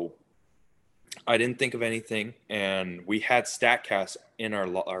so I didn't think of anything, and we had StatCast in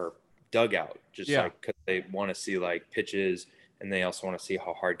our dugout, just like, because they want to see like pitches, and they also want to see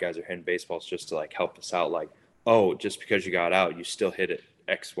how hard guys are hitting baseballs, just to like help us out. Like, oh, just because you got out, you still hit it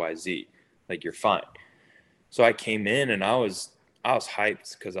XYZ, like you're fine. So I came in, and I was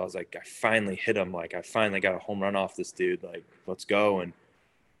hyped, because I was like, I finally hit him. Like, I finally got a home run off this dude. Like, let's go. And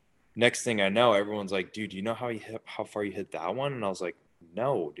next thing I know, everyone's like, "Dude, do you know how far you hit that one?" And I was like,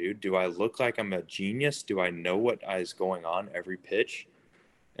 "No, dude. Do I look like I'm a genius? Do I know what is going on every pitch?"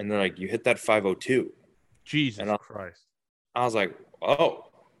 And they're like, "You hit that 502." Jesus Christ. I was like, "Oh,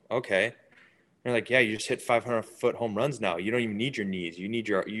 okay." And they're like, "Yeah, you just hit 500-foot home runs now. You don't even need your knees.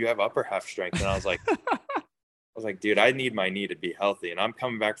 You have upper half strength." And I was like, "Dude, I need my knee to be healthy, and I'm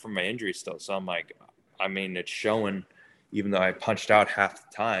coming back from my injury still." So I'm like, I mean, it's showing, even though I punched out half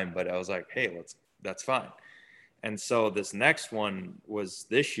the time, but I was like, hey, that's fine. And so this next one was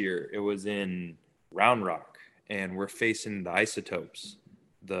this year. It was in Round Rock, and we're facing the Isotopes,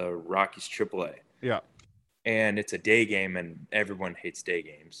 the Rockies AAA. Yeah. And it's a day game, and everyone hates day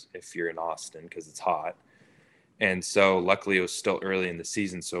games if you're in Austin, because it's hot. And so luckily it was still early in the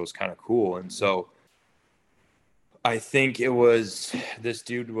season, so it was kind of cool. And so I think it was this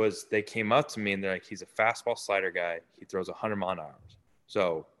dude they came up to me, and they're like, he's a fastball slider guy. He throws 100 mile an hour.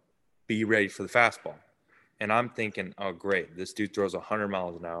 So be ready for the fastball. And I'm thinking, oh, great. This dude throws 100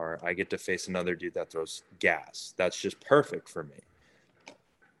 miles an hour. I get to face another dude that throws gas. That's just perfect for me.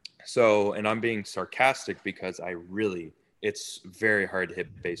 So, and I'm being sarcastic, because it's very hard to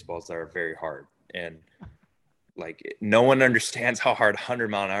hit baseballs that are very hard. And like, no one understands how hard 100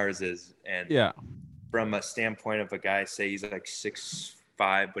 mile an hour is. And yeah, from a standpoint of a guy, say he's like 6'5",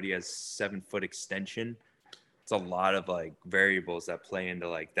 but he has 7-foot extension, it's a lot of like variables that play into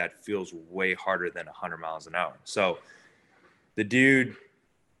like, that feels way harder than 100 miles an hour. So the dude,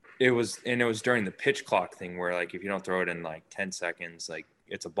 it was during the pitch clock thing where like if you don't throw it in like 10 seconds, like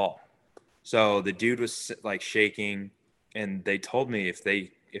it's a ball. So the dude was like shaking, and they told me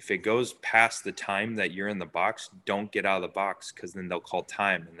if it goes past the time that you're in the box, don't get out of the box, because then they'll call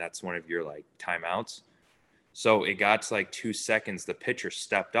time, and that's one of your like timeouts. So it got to like 2 seconds, the pitcher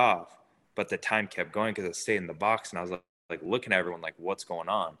stepped off, but the time kept going because it stayed in the box, and I was like looking at everyone like, what's going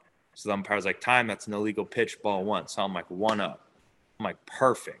on? So the umpire was like, time, that's an illegal pitch, ball one. So I'm like, 1-up. I'm like,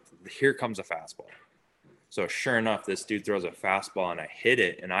 perfect. Here comes a fastball. So sure enough, this dude throws a fastball, and I hit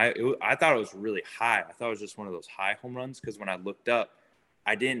it. And I thought it was really high. I thought it was just one of those high home runs, because when I looked up,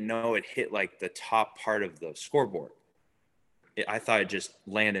 I didn't know it hit like the top part of the scoreboard. I thought it just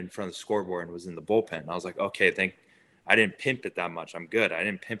landed in front of the scoreboard and was in the bullpen. I was like, okay, I didn't pimp it that much. I'm good. I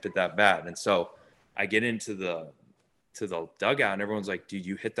didn't pimp it that bad. And so I get into the dugout, and everyone's like, dude,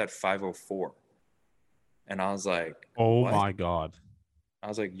 you hit that 504. And I was like, oh what? my God. I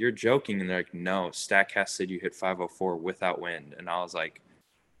was like, you're joking. And they're like, no, StatCast said you hit 504 without wind. And I was like,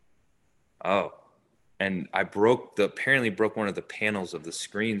 oh. And I apparently broke one of the panels of the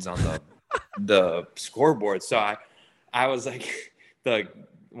screens on the scoreboard. So I was like,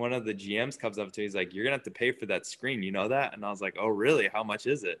 one of the GMs comes up to me. He's like, you're going to have to pay for that screen. You know that? And I was like, oh, really? How much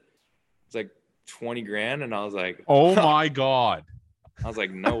is it? It's like $20,000. And I was like, oh my God. I was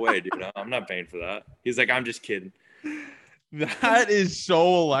like, no way, dude. I'm not paying for that. He's like, I'm just kidding. That is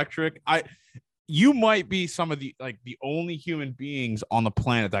so electric. You might be some of the only human beings on the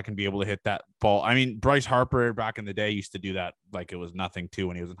planet that can be able to hit that ball. I mean, Bryce Harper back in the day used to do that like it was nothing too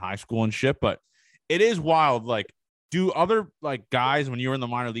when he was in high school and shit. But it is wild. Like, do other like guys when you were in the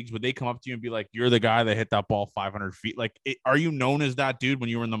minor leagues, would they come up to you and be like, "You're the guy that hit that ball 500 feet"? Like, are you known as that dude when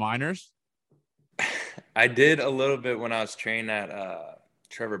you were in the minors? I did a little bit when I was training at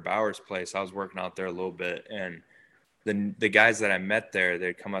Trevor Bauer's place. I was working out there a little bit, and the guys that I met there,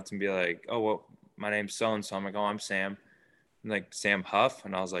 they'd come up to me and be like, oh, well, my name's so-and-so. I'm like, oh, I'm Sam. I'm like, Sam Huff?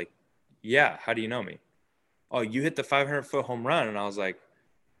 And I was like, yeah, how do you know me? Oh, you hit the 500-foot home run. And I was like,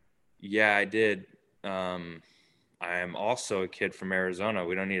 yeah, I did. I am also a kid from Arizona.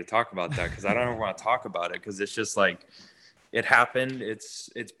 We don't need to talk about that, because I don't want to talk about it, because it's just like, it happened. It's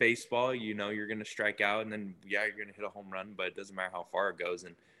baseball. You know, you're going to strike out, and then, yeah, you're going to hit a home run, but it doesn't matter how far it goes.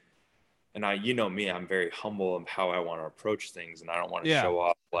 And I, you know me, I'm very humble of how I want to approach things, and I don't want to show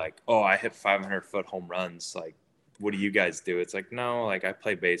off like, oh, I hit 500-foot home runs. Like, what do you guys do? It's like, no, like I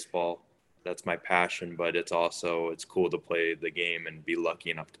play baseball. That's my passion, but it's cool to play the game and be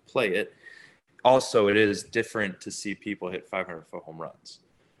lucky enough to play it. Also, it is different to see people hit 500-foot home runs.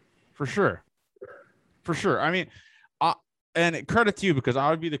 For sure. I mean, and credit to you, because I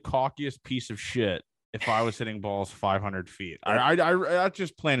would be the cockiest piece of shit if I was hitting balls 500 feet. I that's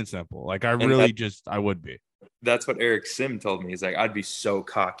just plain and simple. Like, I would be. That's what Eric Sim told me. He's like, I'd be so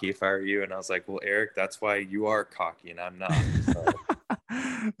cocky if I were you. And I was like, well, Eric, that's why you are cocky and I'm not. So.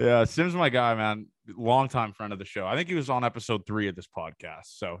 Yeah, Sim's my guy, man. Longtime friend of the show. I think he was on episode 3 of this podcast.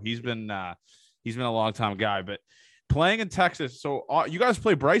 So he's been a long time guy. But playing in Texas. So you guys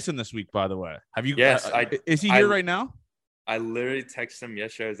play Bryson this week, by the way. Have you? Yes. Is he here right now? I literally texted him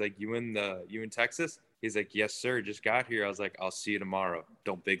yesterday. I was like, you in Texas? He's like, yes, sir. Just got here. I was like, I'll see you tomorrow.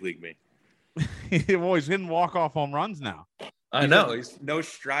 Don't big league me. Well, he's hitting walk-off home runs now. I know. He's no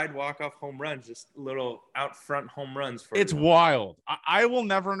stride walk-off home runs, just little out front home runs. It's wild. I will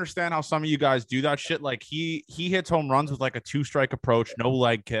never understand how some of you guys do that shit. Like, he hits home runs with like a 2-strike approach, no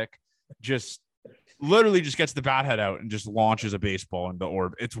leg kick, just literally just gets the bat head out and just launches a baseball in the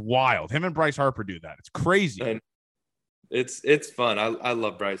orb. It's wild. Him and Bryce Harper do that. It's crazy. And it's fun. I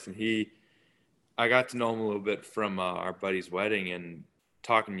love Bryson. I got to know him a little bit from our buddy's wedding, and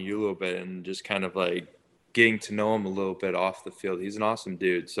talking to you a little bit, and just kind of like getting to know him a little bit off the field. He's an awesome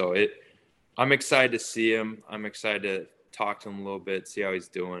dude. So I'm excited to see him. I'm excited to talk to him a little bit, see how he's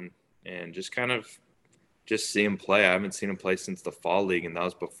doing, and just kind of just see him play. I haven't seen him play since the fall league, and that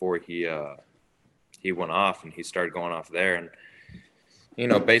was before he went off and he started going off there. And, you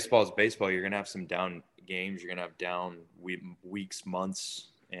know, baseball is baseball. You're going to have some down games. You're going to have down weeks, months,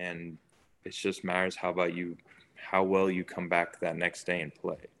 and it just matters how well you come back that next day and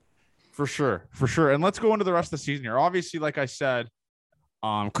play. For sure. And let's go into the rest of the season here. Obviously, like I said,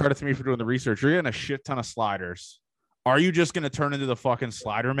 credit to me for doing the research. You're getting a shit ton of sliders. Are you just going to turn into the fucking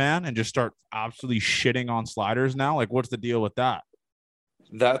slider man and just start absolutely shitting on sliders now? Like, what's the deal with that?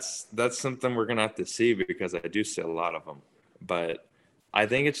 That's something we're going to have to see, because I do see a lot of them. But I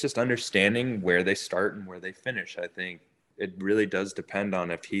think it's just understanding where they start and where they finish. I think it really does depend on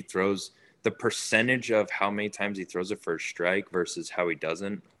if he throws the percentage of how many times he throws it for a strike versus how he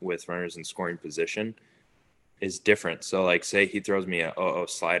doesn't with runners in scoring position. is different. So like, say he throws me a 0-0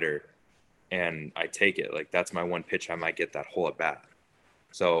 slider and I take it, like that's my one pitch. I might get that whole at bat.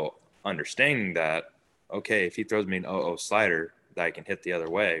 So understanding that, okay, if he throws me an 0-0 slider that I can hit the other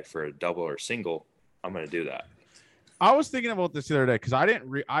way for a double or single, I'm going to do that. I was thinking about this the other day because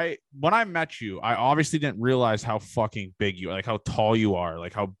when I met you, I obviously didn't realize how fucking big you are, like how tall you are,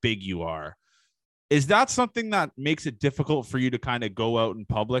 like how big you are. Is that something that makes it difficult for you to kind of go out in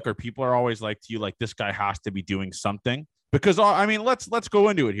public, or people are always like to you, like this guy has to be doing something? Because I mean, let's go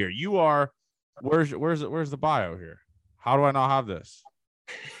into it here. You are, where's the bio here? How do I not have this?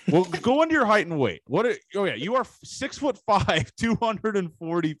 Well, go into your height and weight. You are 6'5",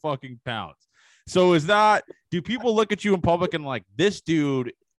 240 fucking pounds. So do people look at you in public and like, this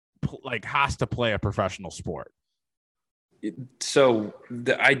dude like has to play a professional sport? So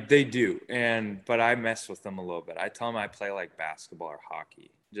they do. But I mess with them a little bit. I tell them I play like basketball or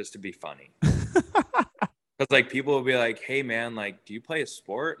hockey just to be funny. Because like people will be like, hey man, like, do you play a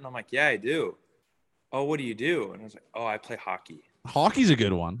sport? And I'm like, yeah, I do. Oh, what do you do? And I was like, oh, I play hockey. Hockey's a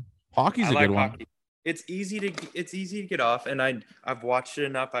good one. Hockey's a good one. Hockey. It's easy to get off, and I've watched it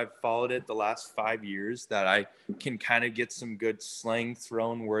enough. I've followed it the last 5 years that I can kind of get some good slang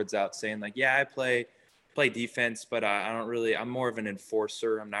thrown words out saying like, yeah, I play defense, but I don't really. I'm more of an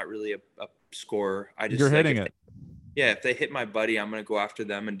enforcer. I'm not really a scorer. You're hitting it. If they hit my buddy, I'm gonna go after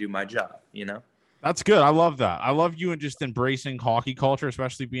them and do my job. You know. That's good. I love that. I love you and just embracing hockey culture,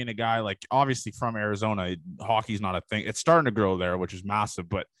 especially being a guy like obviously from Arizona. Hockey's not a thing. It's starting to grow there, which is massive,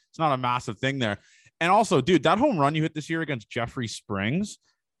 but it's not a massive thing there. And also, dude, that home run you hit this year against Jeffrey Springs,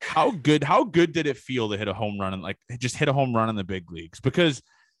 how good did it feel to hit a home run and like just hit a home run in the big leagues? Because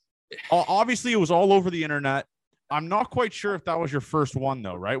obviously it was all over the internet. I'm not quite sure if that was your first one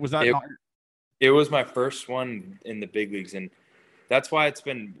though, right? Was that It was my first one in the big leagues, and that's why it's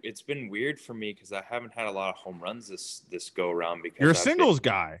been weird for me because I haven't had a lot of home runs this go around. Because you're a singles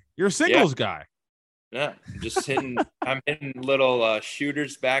guy. You're a singles guy. Yeah, just hitting. I'm hitting little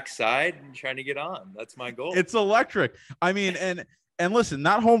shooters backside and trying to get on. That's my goal. It's electric. I mean, and listen,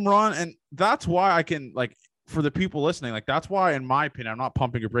 that home run, and that's why I can like for the people listening, like that's why, in my opinion, I'm not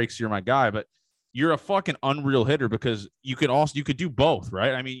pumping your brakes. You're my guy, but you're a fucking unreal hitter because you could do both,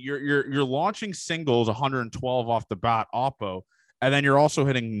 right? I mean, you're launching singles 112 off the bat, oppo, and then you're also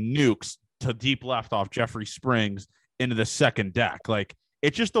hitting nukes to deep left off Jeffrey Springs into the second deck, like.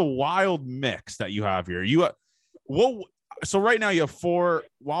 It's just a wild mix that you have here. So right now you have four,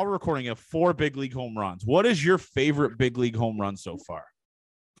 while we're recording, you have 4 big league home runs. What is your favorite big league home run so far?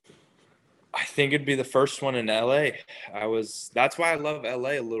 I think it'd be the first one in LA. That's why I love LA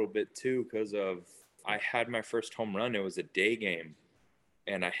a little bit too, because I had my first home run. It was a day game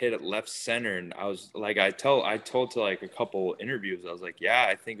and I hit it left center. And I was like, I told to like a couple interviews, I was like, yeah,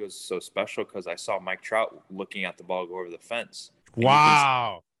 I think it was so special because I saw Mike Trout looking at the ball go over the fence.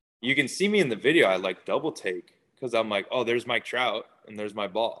 Wow. You can see me in the video. I like double take because I'm like, oh, there's Mike Trout and there's my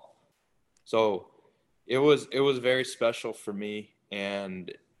ball. So it was very special for me.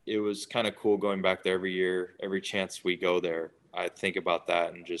 And it was kind of cool going back there every year. Every chance we go there, I think about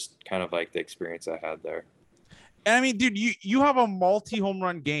that and just kind of like the experience I had there. And I mean, dude, you have a multi-home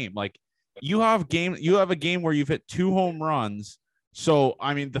run game. Like you have a game where you've hit 2 home runs. So,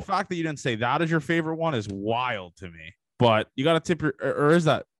 I mean, the fact that you didn't say that is your favorite one is wild to me. But you got to tip your, or is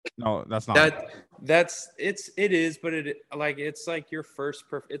that? No, that's not. It is, but it's like your first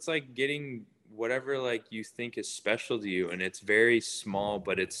it's like getting whatever like you think is special to you, and it's very small,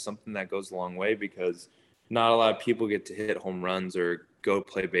 but it's something that goes a long way because not a lot of people get to hit home runs or go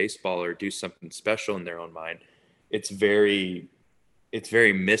play baseball or do something special in their own mind. It's very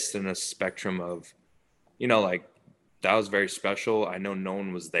missed in a spectrum of, like that was very special. I know no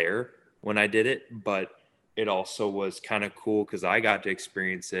one was there when I did it, but it also was kind of cool because I got to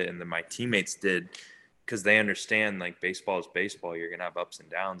experience it and then my teammates did because they understand like baseball is baseball. You're going to have ups and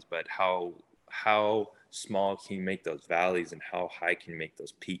downs, but how small can you make those valleys and how high can you make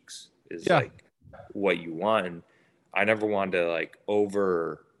those peaks is like what you want. And I never wanted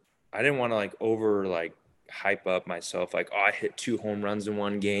to I didn't want to hype up myself. Like, oh, I hit 2 home runs in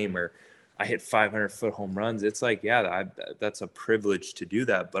one game or I hit 500-foot home runs. It's like, yeah, that's a privilege to do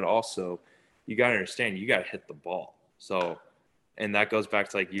that. But also you got to understand, you got to hit the ball. So, and that goes back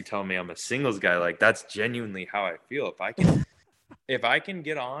to like you telling me I'm a singles guy. Like that's genuinely how I feel. If I can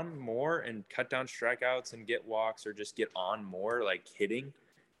get on more and cut down strikeouts and get walks or just get on more like hitting,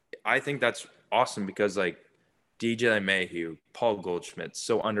 I think that's awesome because like DJ LeMahieu, Paul Goldschmidt,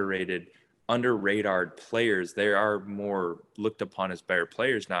 so underrated, under radar players. They are more looked upon as better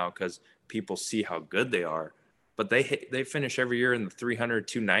players now because people see how good they are. but they finish every year in the 300,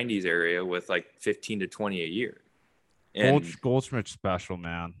 290s area with like 15 to 20 a year. And Goldschmidt's special,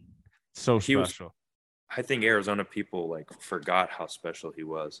 man. So special. I think Arizona people like forgot how special he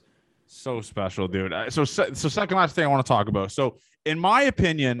was. So special, dude. So second last thing I want to talk about. So in my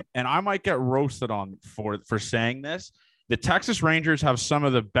opinion, and I might get roasted on for saying this, the Texas Rangers have some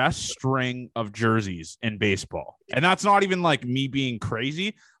of the best string of jerseys in baseball. And that's not even like me being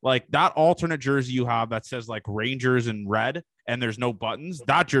crazy. Like that alternate jersey you have that says like Rangers in red and there's no buttons.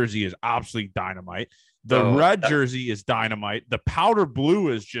 That jersey is absolutely dynamite. The red jersey is dynamite. The powder blue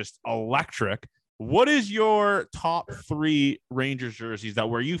is just electric. What is your top 3 Rangers jerseys that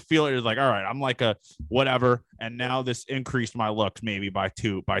where you feel it is like, all right, I'm like a whatever. And now this increased my looks maybe by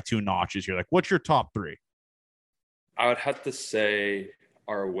two notches. You're like, what's your top 3? I would have to say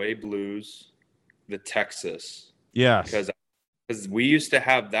our away blues, the Texas. Yeah. Because we used to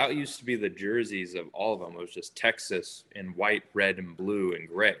have, that used to be the jerseys of all of them. It was just Texas in white, red, and blue and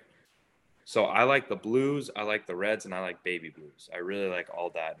gray. So I like the blues, I like the reds, and I like baby blues. I really like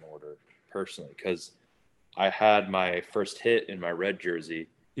all that in order personally because I had my first hit in my red jersey.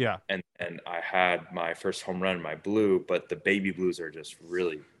 Yeah. And I had my first home run in my blue, but the baby blues are just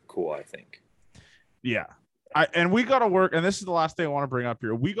really cool, I think. Yeah. And we got to work, and this is the last thing I want to bring up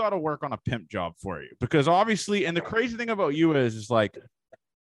here. We got to work on a pimp job for you because obviously, and the crazy thing about you is like,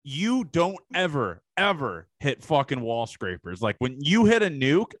 you don't ever hit fucking wall scrapers. Like when you hit a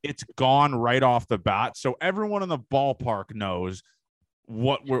nuke, it's gone right off the bat. So everyone in the ballpark knows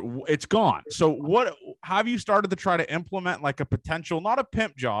it's gone. So what have you started to try to implement like a potential, not a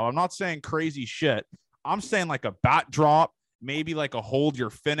pimp job. I'm not saying crazy shit. I'm saying like a bat drop, maybe like a hold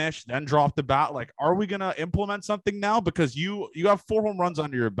your finish, then drop the bat. Like, are we going to implement something now? Because you have 4 home runs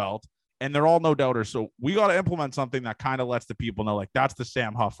under your belt and they're all no doubters. So we got to implement something that kind of lets the people know, like, that's the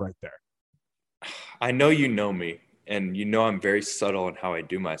Sam Huff right there. I know you know me and you know I'm very subtle in how I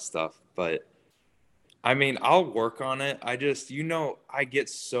do my stuff, but I mean, I'll work on it. I just, I get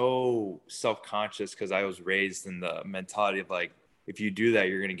so self-conscious because I was raised in the mentality of like, if you do that,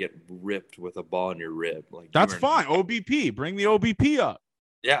 you're going to get ripped with a ball in your rib. Like that's fine. OBP, bring the OBP up.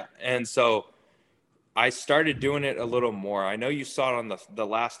 Yeah. And so I started doing it a little more. I know you saw it on the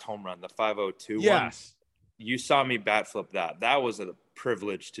last home run, the 502 yes. one. You saw me bat flip that. That was a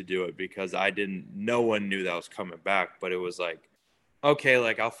privilege to do it because no one knew that was coming back, but it was like, okay,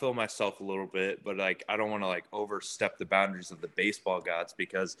 like I'll feel myself a little bit, but like I don't want to like overstep the boundaries of the baseball gods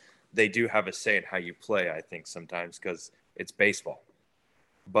because they do have a say in how you play, I think sometimes because it's baseball.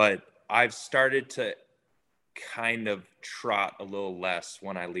 But I've started to kind of trot a little less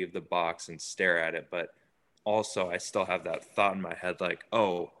when I leave the box and stare at it, but also I still have that thought in my head like,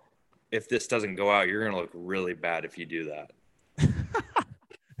 oh, if this doesn't go out, you're going to look really bad if you do that.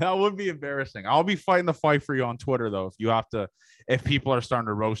 That would be embarrassing. I'll be fighting the fight for you on Twitter, though, if people are starting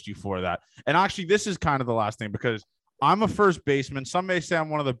to roast you for that. And actually, this is kind of the last thing because I'm a first baseman. Some may say I'm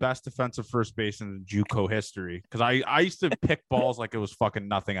one of the best defensive first basemen in JUCO history because I used to pick balls like it was fucking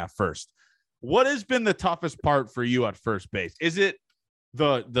nothing at first. What has been the toughest part for you at first base? Is it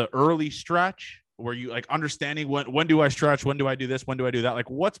the early stretch where you like understanding when do I stretch? When do I do this? When do I do that?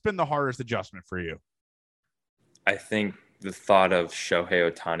 Like, what's been the hardest adjustment for you? I think the thought of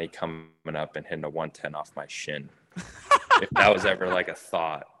Shohei Ohtani coming up and hitting a 110 off my shin, if that was ever like a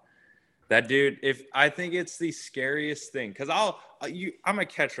thought. That dude, I think it's the scariest thing because I'm a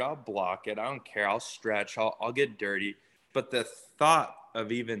catcher. I'll block it. I don't care. I'll stretch. I'll get dirty. But the thought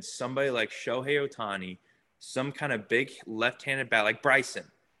of even somebody like Shohei Ohtani, some kind of big left-handed bat like Bryson,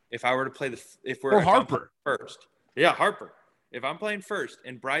 if I were to play Harper first, yeah, Harper. If I'm playing first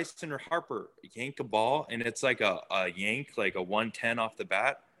and Bryson or Harper yank a ball and it's like a yank, like a 110 off the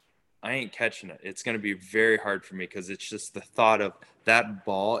bat, I ain't catching it. It's going to be very hard for me because it's just the thought of that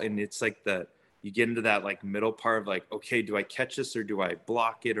ball. And it's like you get into that like middle part of like, okay, do I catch this or do I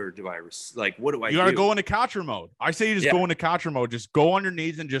block it or do I what do I do? You got to go into catcher mode. I say you just go into catcher mode. Just go on your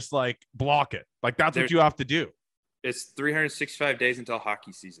knees and just like block it. Like that's what you have to do. It's 365 days until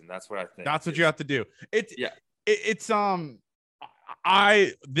hockey season. That's what I think. That's what you have to do.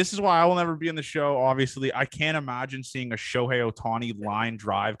 This is why I will never be in the show. Obviously, I can't imagine seeing a Shohei Ohtani line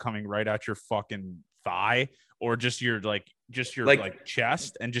drive coming right at your fucking thigh or just your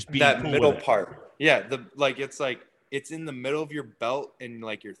chest and just being that cool middle with it. part. Yeah, it's in the middle of your belt and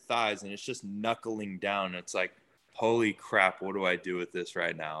like your thighs, and it's just knuckling down. It's like, holy crap, what do I do with this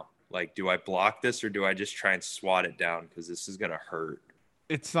right now? Like, do I block this or do I just try and swat it down because this is gonna hurt?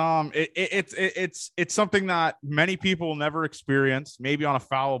 It's it's something that many people will never experience, maybe on a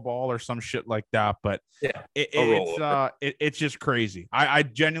foul ball or some shit like that. But Yeah, it's just crazy. I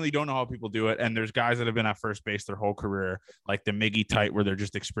genuinely don't know how people do it. And there's guys that have been at first base their whole career, like the Miggy type, where they're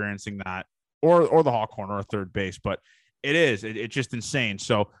just experiencing that, or the hot corner or third base. But it's just insane.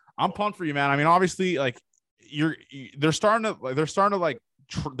 So I'm pumped for you, man. I mean, obviously, like they're starting to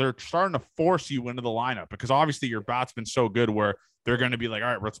force you into the lineup, because obviously your bat's been so good where they're going to be like, all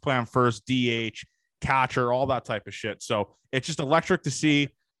right, let's play on first, DH, catcher, all that type of shit. So it's just electric to see.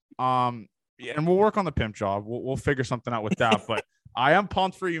 And we'll work on the pimp job. We'll figure something out with that. But I am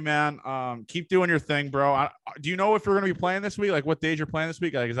pumped for you, man. Keep doing your thing, bro. Do you know if you're going to be playing this week? Like what days you're playing this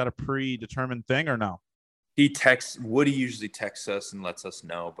week? Like, is that a predetermined thing or no? Woody usually texts us and lets us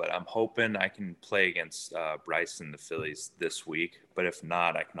know, but I'm hoping I can play against Bryce and the Phillies this week. But if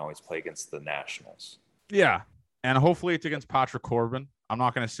not, I can always play against the Nationals. Yeah. And hopefully it's against Patrick Corbin. I'm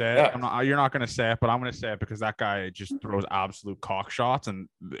not going to say it. You're not going to say it, but I'm going to say it because that guy just throws absolute cock shots, and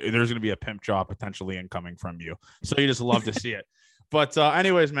there's going to be a pimp job potentially incoming from you. So you just love to see it. But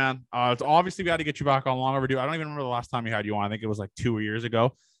anyways, man, it's obviously we got to get you back on long overdue. I don't even remember the last time we had you on. I think it was like 2 years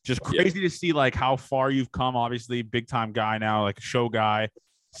ago. Just crazy to see like how far you've come. Obviously, big time guy now, like a show guy,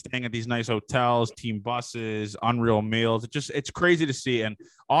 staying at these nice hotels, team buses, unreal meals. It's crazy to see. And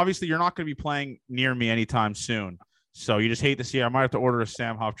obviously, you're not going to be playing near me anytime soon. So you just hate to see it. I might have to order a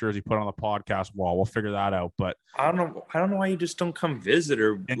Sam Huff jersey put on the podcast wall. We'll figure that out. But I don't know why you just don't come visit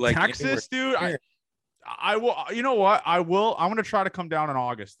or in like Texas, dude. I will. You know what? I will. I'm going to try to come down in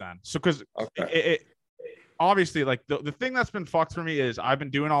August then. So because obviously, like the thing that's been fucked for me is I've been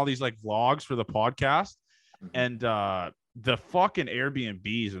doing all these like vlogs for the podcast, and the fucking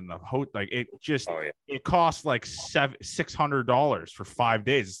Airbnbs and the like it just it costs like $600 for 5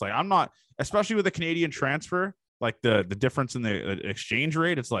 days. It's like I'm not, especially with the Canadian transfer, like the difference in the exchange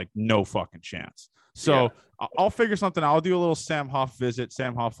rate. It's like no fucking chance. So I'll figure something out. I'll do a little Sam Huff visit,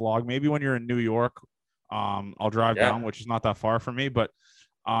 Sam Huff vlog. Maybe when you're in New York, I'll drive down, which is not that far from me, but.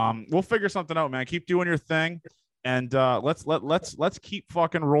 We'll figure something out, man. Keep doing your thing, and let's keep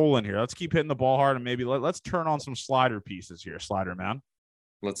fucking rolling here. Let's keep hitting the ball hard, and maybe let's turn on some slider pieces here, slider man.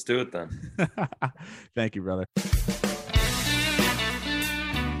 Let's do it then. Thank you, brother.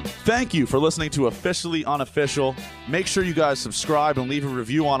 Thank you for listening to Officially Unofficial. Make sure you guys subscribe and leave a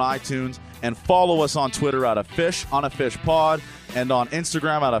review on iTunes, and follow us on Twitter at @OnAFishPod and on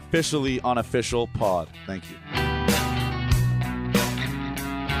Instagram at OfficiallyUnofficialPod. Thank you.